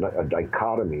 there was a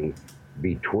dichotomy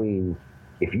between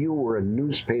if you were a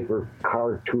newspaper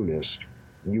cartoonist,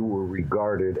 you were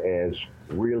regarded as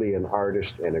really an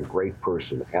artist and a great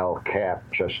person. Al Capp,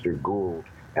 Chester Gould,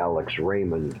 Alex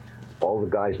Raymond, all the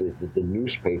guys that did the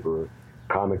newspaper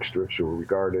comic strips were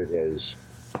regarded as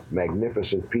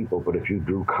magnificent people. But if you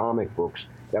drew comic books,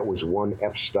 that was one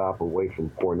f-stop away from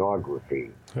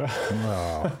pornography.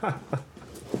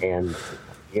 And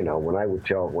you know, when I would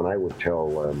tell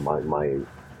my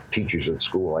teachers at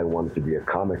school I wanted to be a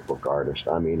comic book artist,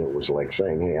 I mean, it was like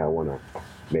saying, hey, I want to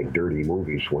make dirty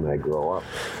movies when I grow up.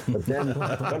 But then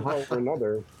somehow or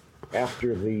another,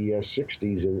 after the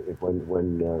 60s,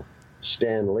 when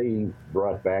Stan Lee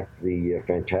brought back the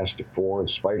Fantastic Four and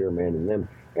Spider-Man and them,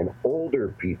 and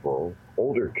older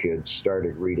kids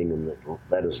started reading them,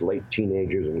 that is late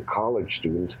teenagers and college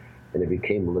students, and it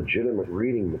became legitimate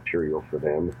reading material for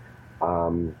them.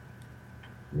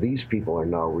 These people are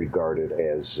now regarded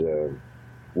as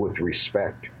with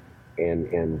respect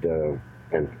and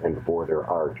for their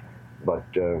art. But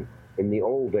in the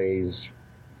old days,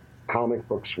 comic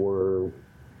books were,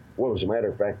 well, as a matter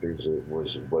of fact, there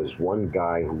was one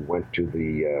guy who went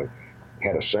to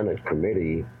had a Senate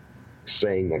committee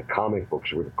saying that comic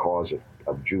books were the cause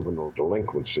of juvenile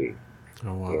delinquency.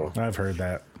 Oh, wow. Yeah. I've heard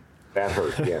that. That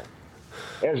hurt, yeah.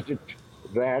 As did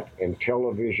that and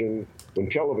television. When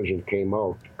television came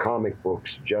out, comic books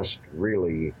just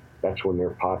really, that's when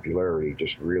their popularity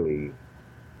just really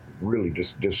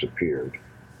just disappeared.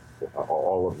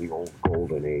 All of the old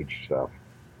Golden Age stuff.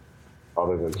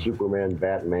 Other than Superman,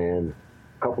 Batman,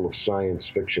 a couple of science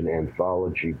fiction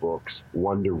anthology books,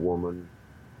 Wonder Woman,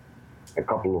 a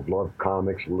couple of love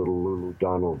comics, Little Lulu,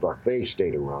 Donald Duck, they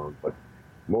stayed around, but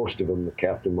most of them, the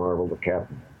Captain Marvel, the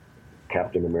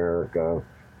Captain America,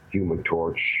 Human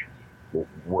Torch,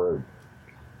 were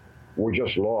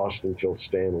just lost until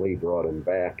Stan Lee brought them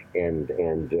back, and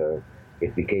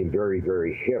it became very,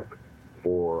 very hip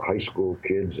for high school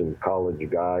kids and college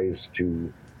guys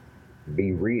to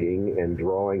be reading and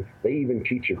drawing. They even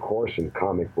teach a course in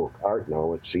comic book art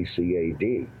now at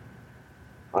CCAD.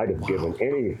 I'd have given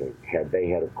anything had they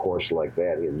had a course like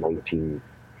that in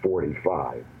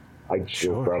 1945. I'd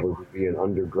still probably be an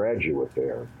undergraduate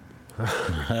there.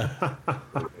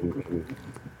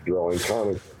 Drawing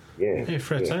comics. Yeah. Hey,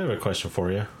 Fritz, yeah. I have a question for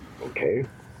you. Okay.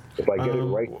 If I get it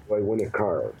right, do I win a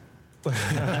car?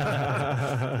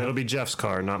 It'll be Jeff's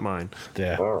car, not mine.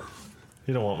 Yeah. Oh,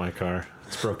 You don't want my car.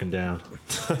 It's broken down.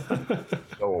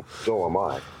 so am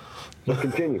I. So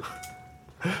continue.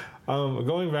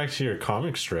 Going back to your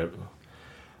comic strip,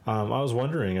 I was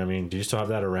wondering, I mean, do you still have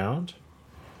that around?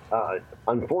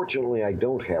 Unfortunately, I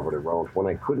don't have it around. When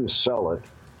I couldn't sell it,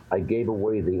 I gave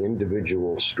away the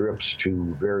individual strips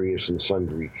to various and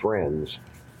sundry friends.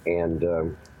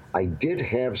 And I did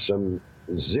have some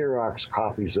Xerox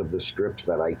copies of the strips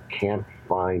that I can't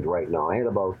find right now. I had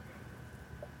about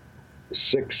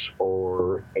 6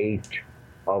 or 8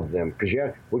 of them, because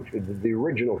the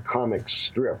original comic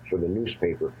strip for the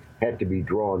newspaper had to be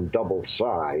drawn double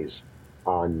size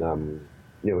on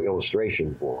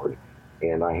illustration board,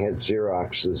 and I had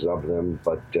Xeroxes of them,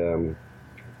 but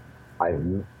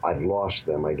I've lost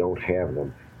them. I don't have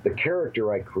them. The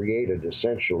character I created,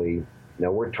 essentially,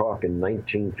 now we're talking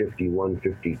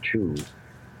 1951-52.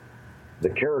 The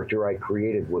character I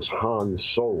created was Han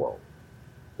Solo.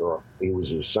 Or he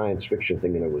was a science fiction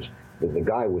thing, and the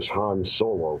guy was Han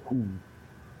Solo, who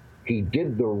he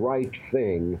did the right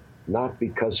thing, not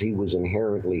because he was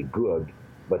inherently good,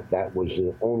 but that was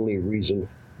the only reason,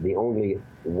 the only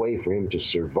way for him to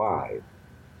survive.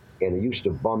 And it used to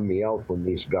bum me out when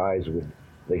these guys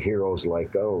the heroes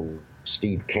like,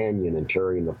 Steve Canyon and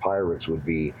Terry and the Pirates would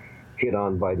be hit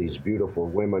on by these beautiful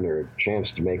women or a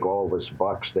chance to make all this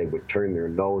bucks, they would turn their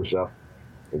nose up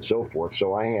and so forth.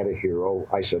 So I had a hero.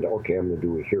 I said, okay, I'm going to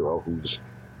do a hero who's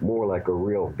more like a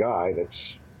real guy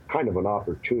that's kind of an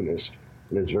opportunist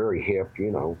and is very hip,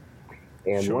 And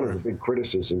one of the big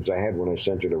criticisms I had when I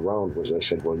sent it around was I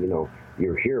said, well,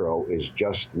 your hero is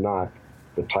just not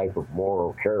the type of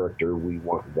moral character we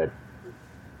want that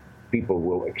people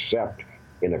will accept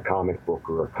in a comic book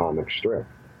or a comic strip.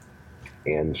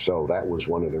 And so that was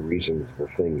one of the reasons the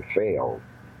thing failed.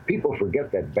 People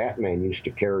forget that Batman used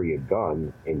to carry a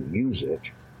gun and use it.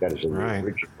 That is an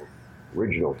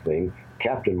original thing.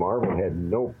 Captain Marvel had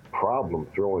no problem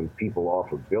throwing people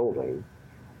off a building,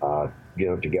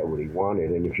 to get what he wanted.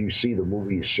 And if you see the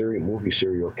movie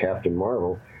serial Captain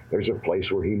Marvel, there's a place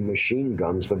where he machine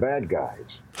guns the bad guys.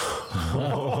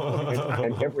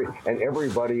 and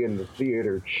everybody in the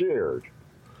theater cheered,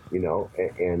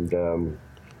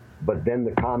 but then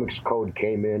the comics code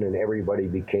came in and everybody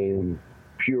became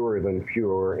purer than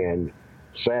pure, and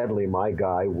sadly my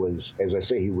guy was, as I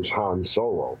say, he was Han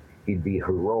Solo. He'd be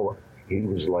heroic. He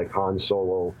was like Han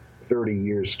Solo 30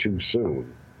 years too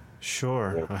soon.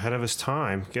 Sure, ahead of his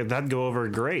time. That'd go over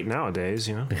great nowadays,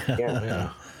 Yeah.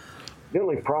 The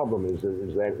only problem is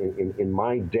that in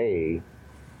my day,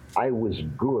 I was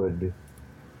good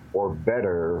or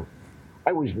better.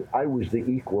 I was the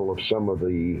equal of some of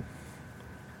the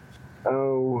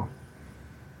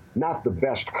not the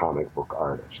best comic book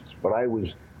artists, but I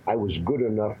was good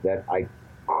enough that I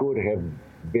could have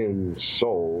been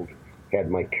sold had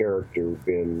my character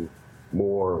been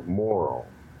more moral.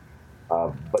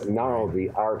 But now the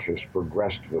art has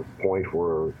progressed to the point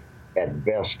where, at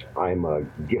best, I'm a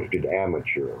gifted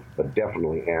amateur, but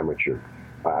definitely amateur.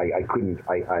 I couldn't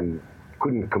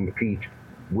compete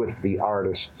with the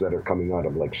artists that are coming out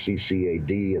of like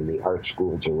CCAD and the art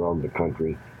schools around the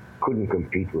country. Couldn't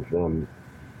compete with them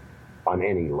on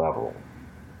any level.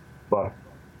 But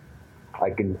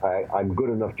I'm good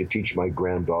enough to teach my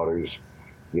granddaughters,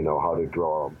 how to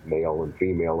draw male and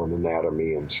female and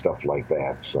anatomy and stuff like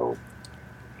that. So,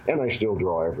 and I still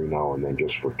draw every now and then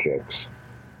just for kicks.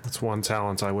 That's one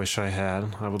talent I wish I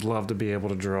had. I would love to be able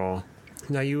to draw.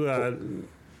 Now, you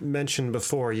mentioned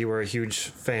before you were a huge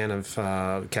fan of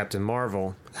Captain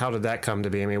Marvel. How did that come to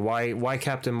be? I mean, why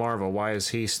Captain Marvel? Why does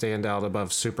he stand out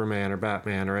above Superman or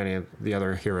Batman or any of the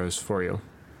other heroes for you?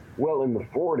 Well, in the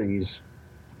 40s,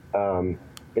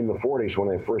 when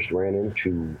I first ran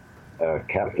into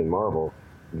Captain Marvel,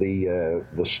 the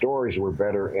stories were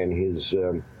better, and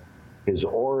his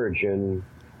origin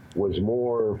was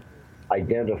more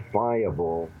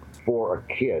identifiable for a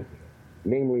kid.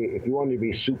 Namely, if you wanted to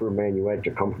be Superman, you had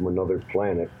to come from another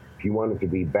planet. If you wanted to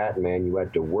be Batman, you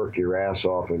had to work your ass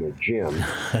off in a gym.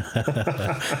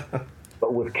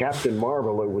 But with Captain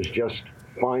Marvel, it was just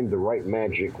find the right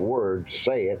magic word,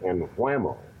 say it, and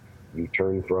whammo. You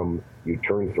turn from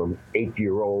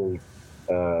 8-year-old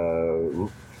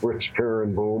Fritz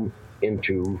Peerenboom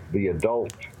into the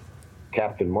adult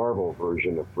Captain Marvel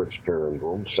version of Fritz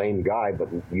Peerenboom. Same guy, but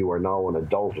you are now an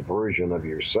adult version of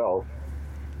yourself.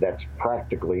 that's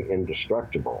practically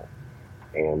indestructible.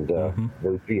 And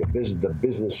the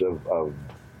business of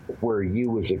where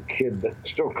you as a kid that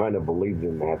still kind of believed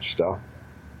in that stuff,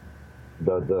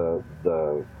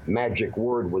 the magic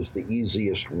word was the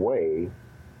easiest way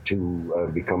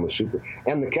to become a super.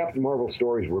 And the Captain Marvel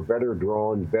stories were better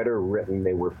drawn, better written.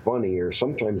 They were funnier.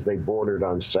 Sometimes they bordered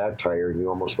on satire, and you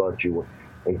almost thought you were.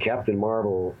 And Captain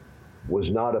Marvel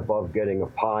was not above getting a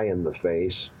pie in the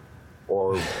face,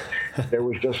 or he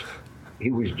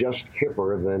was just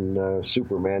hipper than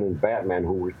Superman and Batman,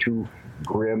 who were too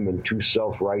grim and too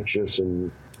self-righteous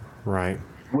and right.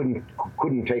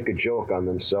 couldn't take a joke on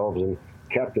themselves. And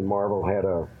Captain Marvel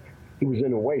he was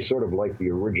in a way sort of like the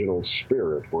original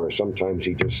Spirit, where sometimes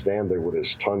he'd just stand there with his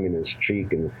tongue in his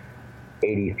cheek and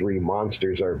 83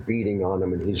 monsters are beating on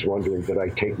him, and he's wondering, did I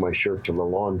take my shirt to the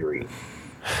laundry?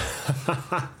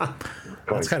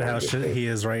 That's kind of how he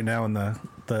is right now in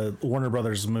the Warner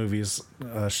Brothers movies.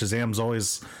 Shazam's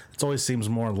always seems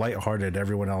more lighthearted.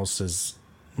 Everyone else is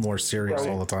more serious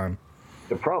all the time.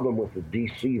 The problem with the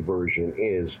DC version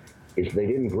is they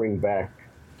didn't bring back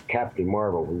Captain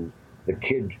Marvel, who the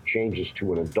kid changes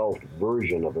to an adult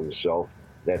version of himself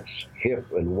that's hip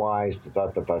and wise.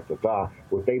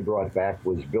 What they brought back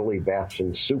was Billy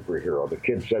Batson's superhero. The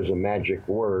kid says a magic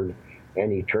word,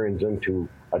 and he turns into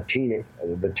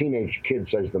the teenage kid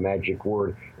says the magic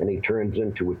word, and he turns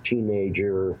into a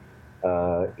teenager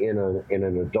in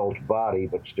an adult body,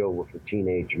 but still with a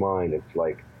teenage mind. It's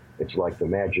like the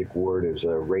magic word is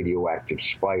a radioactive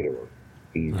spider.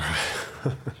 He's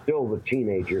still the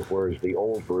teenager, whereas the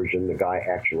old version, the guy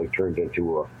actually turned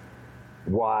into a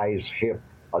wise, hip,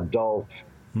 adult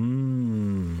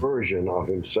version of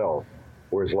himself.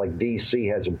 Whereas like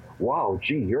DC has him, wow,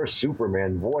 gee, you're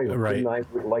Superman, boy, wouldn't I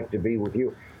like to be with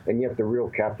you? And yet the real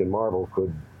Captain Marvel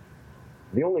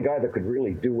the only guy that could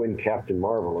really do in Captain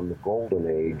Marvel in the Golden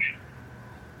Age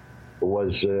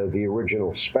was the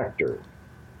original Spectre.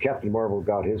 Captain Marvel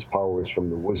got his powers from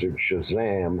the wizard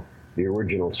Shazam. The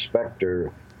original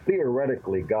Spectre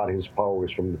theoretically got his powers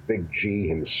from the Big G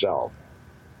himself.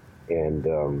 And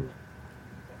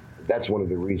that's one of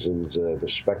the reasons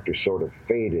the Spectre sort of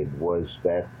faded, was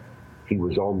that he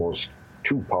was almost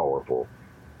too powerful.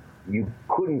 You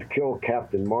couldn't kill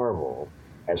Captain Marvel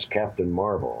as Captain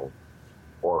Marvel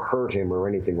or hurt him or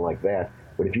anything like that,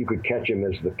 but if you could catch him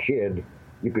as the kid,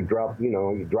 you could drop a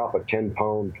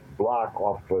 10-pound block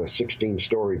off a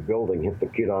 16-story building, hit the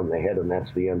kid on the head, and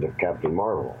that's the end of Captain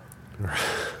Marvel.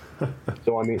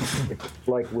 So, I mean, it's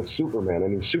like with Superman. I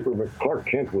mean, Clark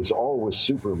Kent was always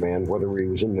Superman, whether he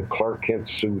was in the Clark Kent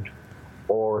suit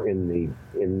or in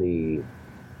the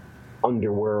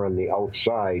underwear on the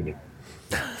outside,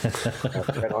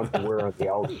 that underwear on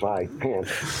the outside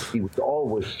pants. He was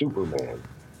always Superman.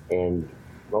 And,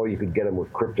 you could get him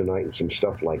with kryptonite and some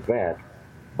stuff like that.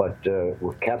 But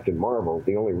with Captain Marvel,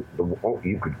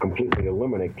 you could completely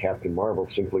eliminate Captain Marvel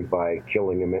simply by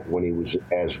killing him when he was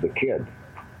as the kid.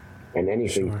 And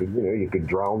anything, sure. You could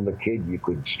drown the kid, you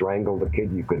could strangle the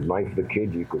kid, you could knife the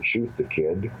kid, you could shoot the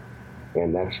kid,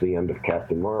 and that's the end of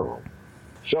Captain Marvel.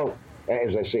 So,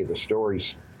 as I say, the stories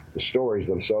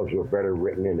themselves were better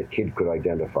written, and the kid could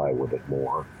identify with it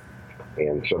more.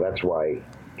 And so that's why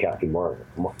Captain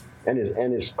Marvel. And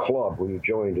his club, when you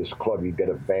joined his club, you'd get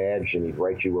a badge, and he'd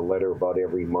write you a letter about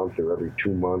every month or every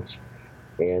 2 months,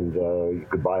 and you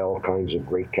could buy all kinds of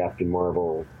great Captain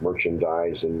Marvel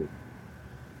merchandise, and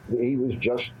he was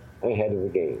just ahead of the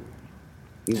game.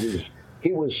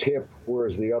 He was hip,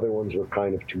 whereas the other ones were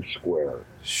kind of too square.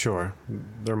 Sure,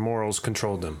 their morals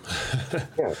controlled them.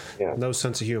 Yeah. No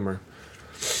sense of humor.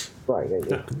 Right.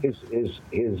 His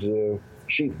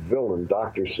chief villain,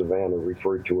 Dr. Savannah,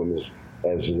 referred to him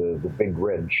as the big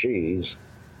red cheese,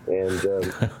 and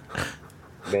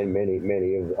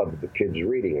many of the kids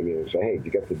reading him, say, hey, did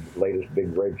you get the latest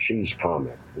big red cheese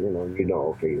comic?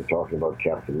 Okay, you're talking about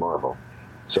Captain Marvel.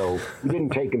 So he didn't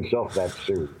take himself that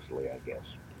seriously, I guess,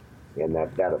 and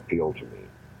that appealed to me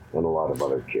and a lot of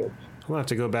other kids. We'll have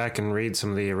to go back and read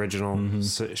some of the original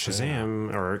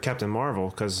Shazam or Captain Marvel,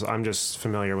 because I'm just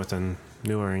familiar with the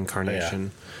newer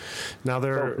incarnation. Now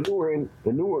the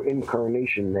newer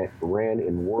incarnation that ran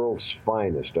in World's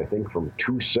Finest, I think from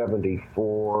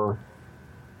 274,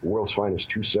 World's Finest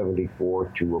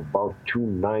 274 to about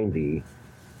 290,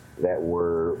 that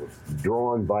were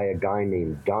drawn by a guy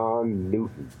named Don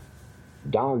Newton.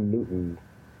 Don Newton,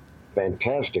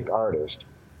 fantastic artist,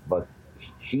 but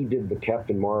he did the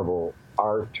Captain Marvel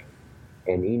art,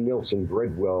 and E. Nilsson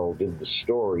Bridwell did the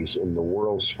stories in the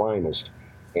World's Finest.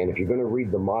 And if you're going to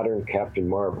read the modern Captain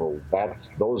Marvel,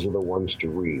 those are the ones to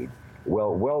read.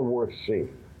 Well worth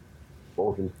seeing,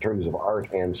 both in terms of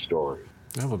art and story.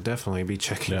 I will definitely be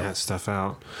checking that stuff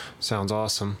out. Sounds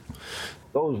awesome.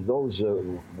 Those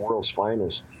world's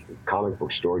finest comic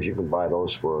book stores, you can buy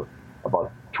those for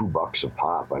about $2 a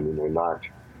pop. I mean,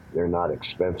 they're not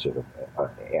expensive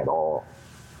at all.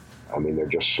 I mean, they're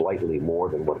just slightly more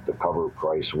than what the cover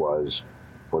price was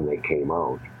when they came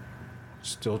out.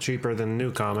 Still cheaper than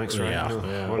new comics, right?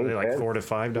 Yeah. What are they, like $4 to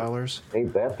 $5?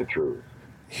 Ain't that the truth?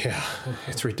 Yeah,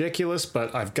 it's ridiculous,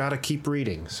 but I've got to keep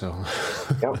reading, so.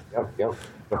 Yep.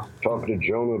 Talking to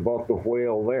Jonah about the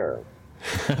whale there.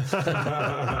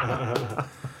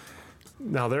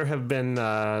 Now, there have been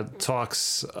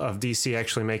talks of DC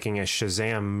actually making a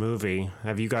Shazam movie.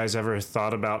 Have you guys ever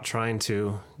thought about trying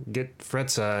to get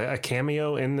Fritz a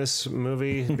cameo in this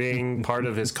movie, being part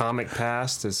of his comic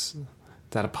past? Is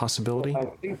that a possibility? I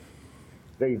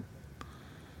think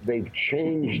they've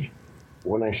changed.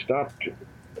 When I stopped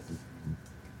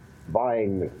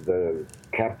buying the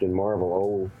Captain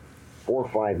Marvel 4 or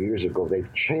 5 years ago,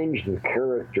 they've changed the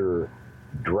character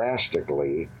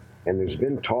drastically, and there's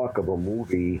been talk of a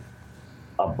movie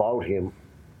about him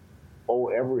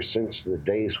ever since the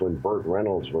days when Burt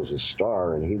Reynolds was a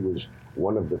star, and he was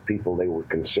one of the people they were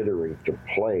considering to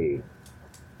play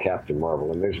Captain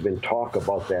Marvel. And there's been talk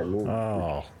about that movie.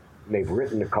 Oh. They've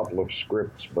written a couple of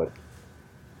scripts, but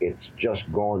it's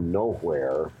just gone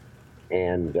nowhere.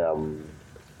 And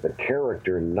the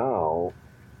character now,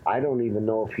 I don't even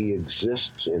know if he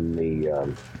exists in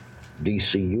the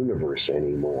DC universe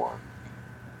anymore.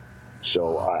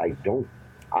 So I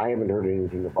haven't heard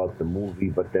anything about the movie,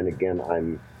 but then again,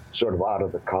 I'm sort of out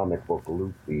of the comic book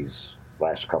loop these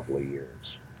last couple of years.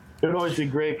 It would always be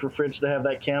great for Fritz to have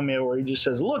that cameo where he just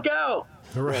says, "Look out!"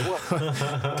 Right.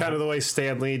 Kind of the way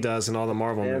Stan Lee does in all the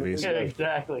Marvel movies. Yeah,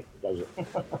 exactly.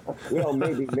 Well,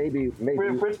 maybe.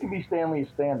 Fritz can be Stan Lee's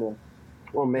stand-in.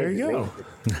 Well, maybe. There you go.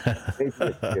 Maybe if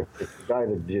the guy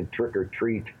that did Trick or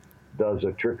Treat does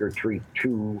a Trick or Treat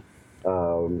 2.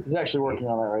 He's actually working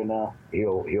on that right now.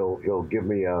 He'll give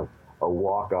me a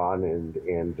walk on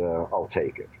and I'll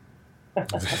take it.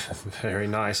 Very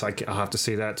nice. I'll have to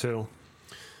see that too.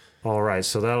 All right,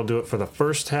 so that'll do it for the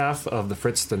first half of the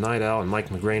Fritz the Night Owl and Mike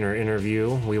McGrainer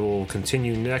interview. We will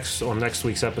continue next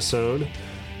week's episode,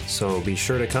 so be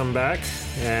sure to come back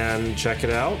and check it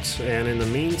out. And in the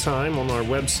meantime, on our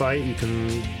website, you can...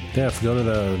 Yeah, if you go to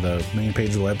the main page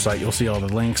of the website, you'll see all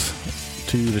the links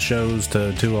to the shows,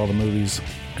 to all the movies,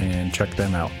 and check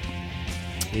them out.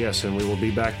 Yes, and we will be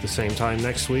back the same time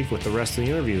next week with the rest of the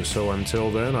interview. So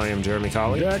until then, I am Jeremy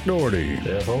Colley. Jack Doherty.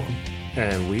 Yeah, Holcomb.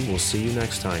 And we will see you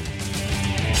next time.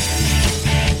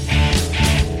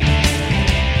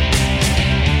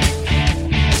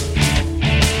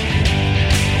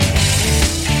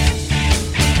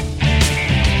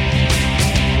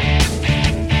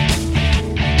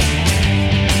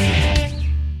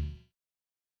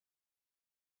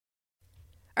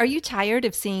 Are you tired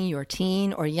of seeing your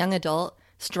teen or young adult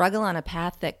struggle on a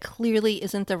path that clearly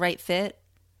isn't the right fit?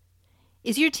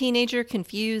 Is your teenager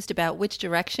confused about which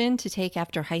direction to take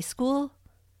after high school?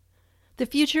 The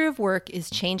future of work is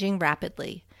changing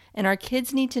rapidly, and our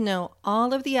kids need to know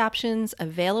all of the options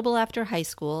available after high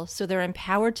school so they're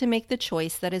empowered to make the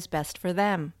choice that is best for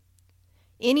them.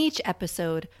 In each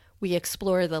episode, we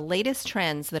explore the latest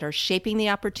trends that are shaping the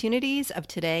opportunities of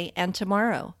today and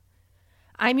tomorrow.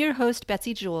 I'm your host,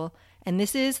 Betsy Jewell, and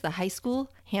this is the High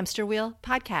School Hamster Wheel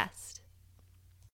Podcast.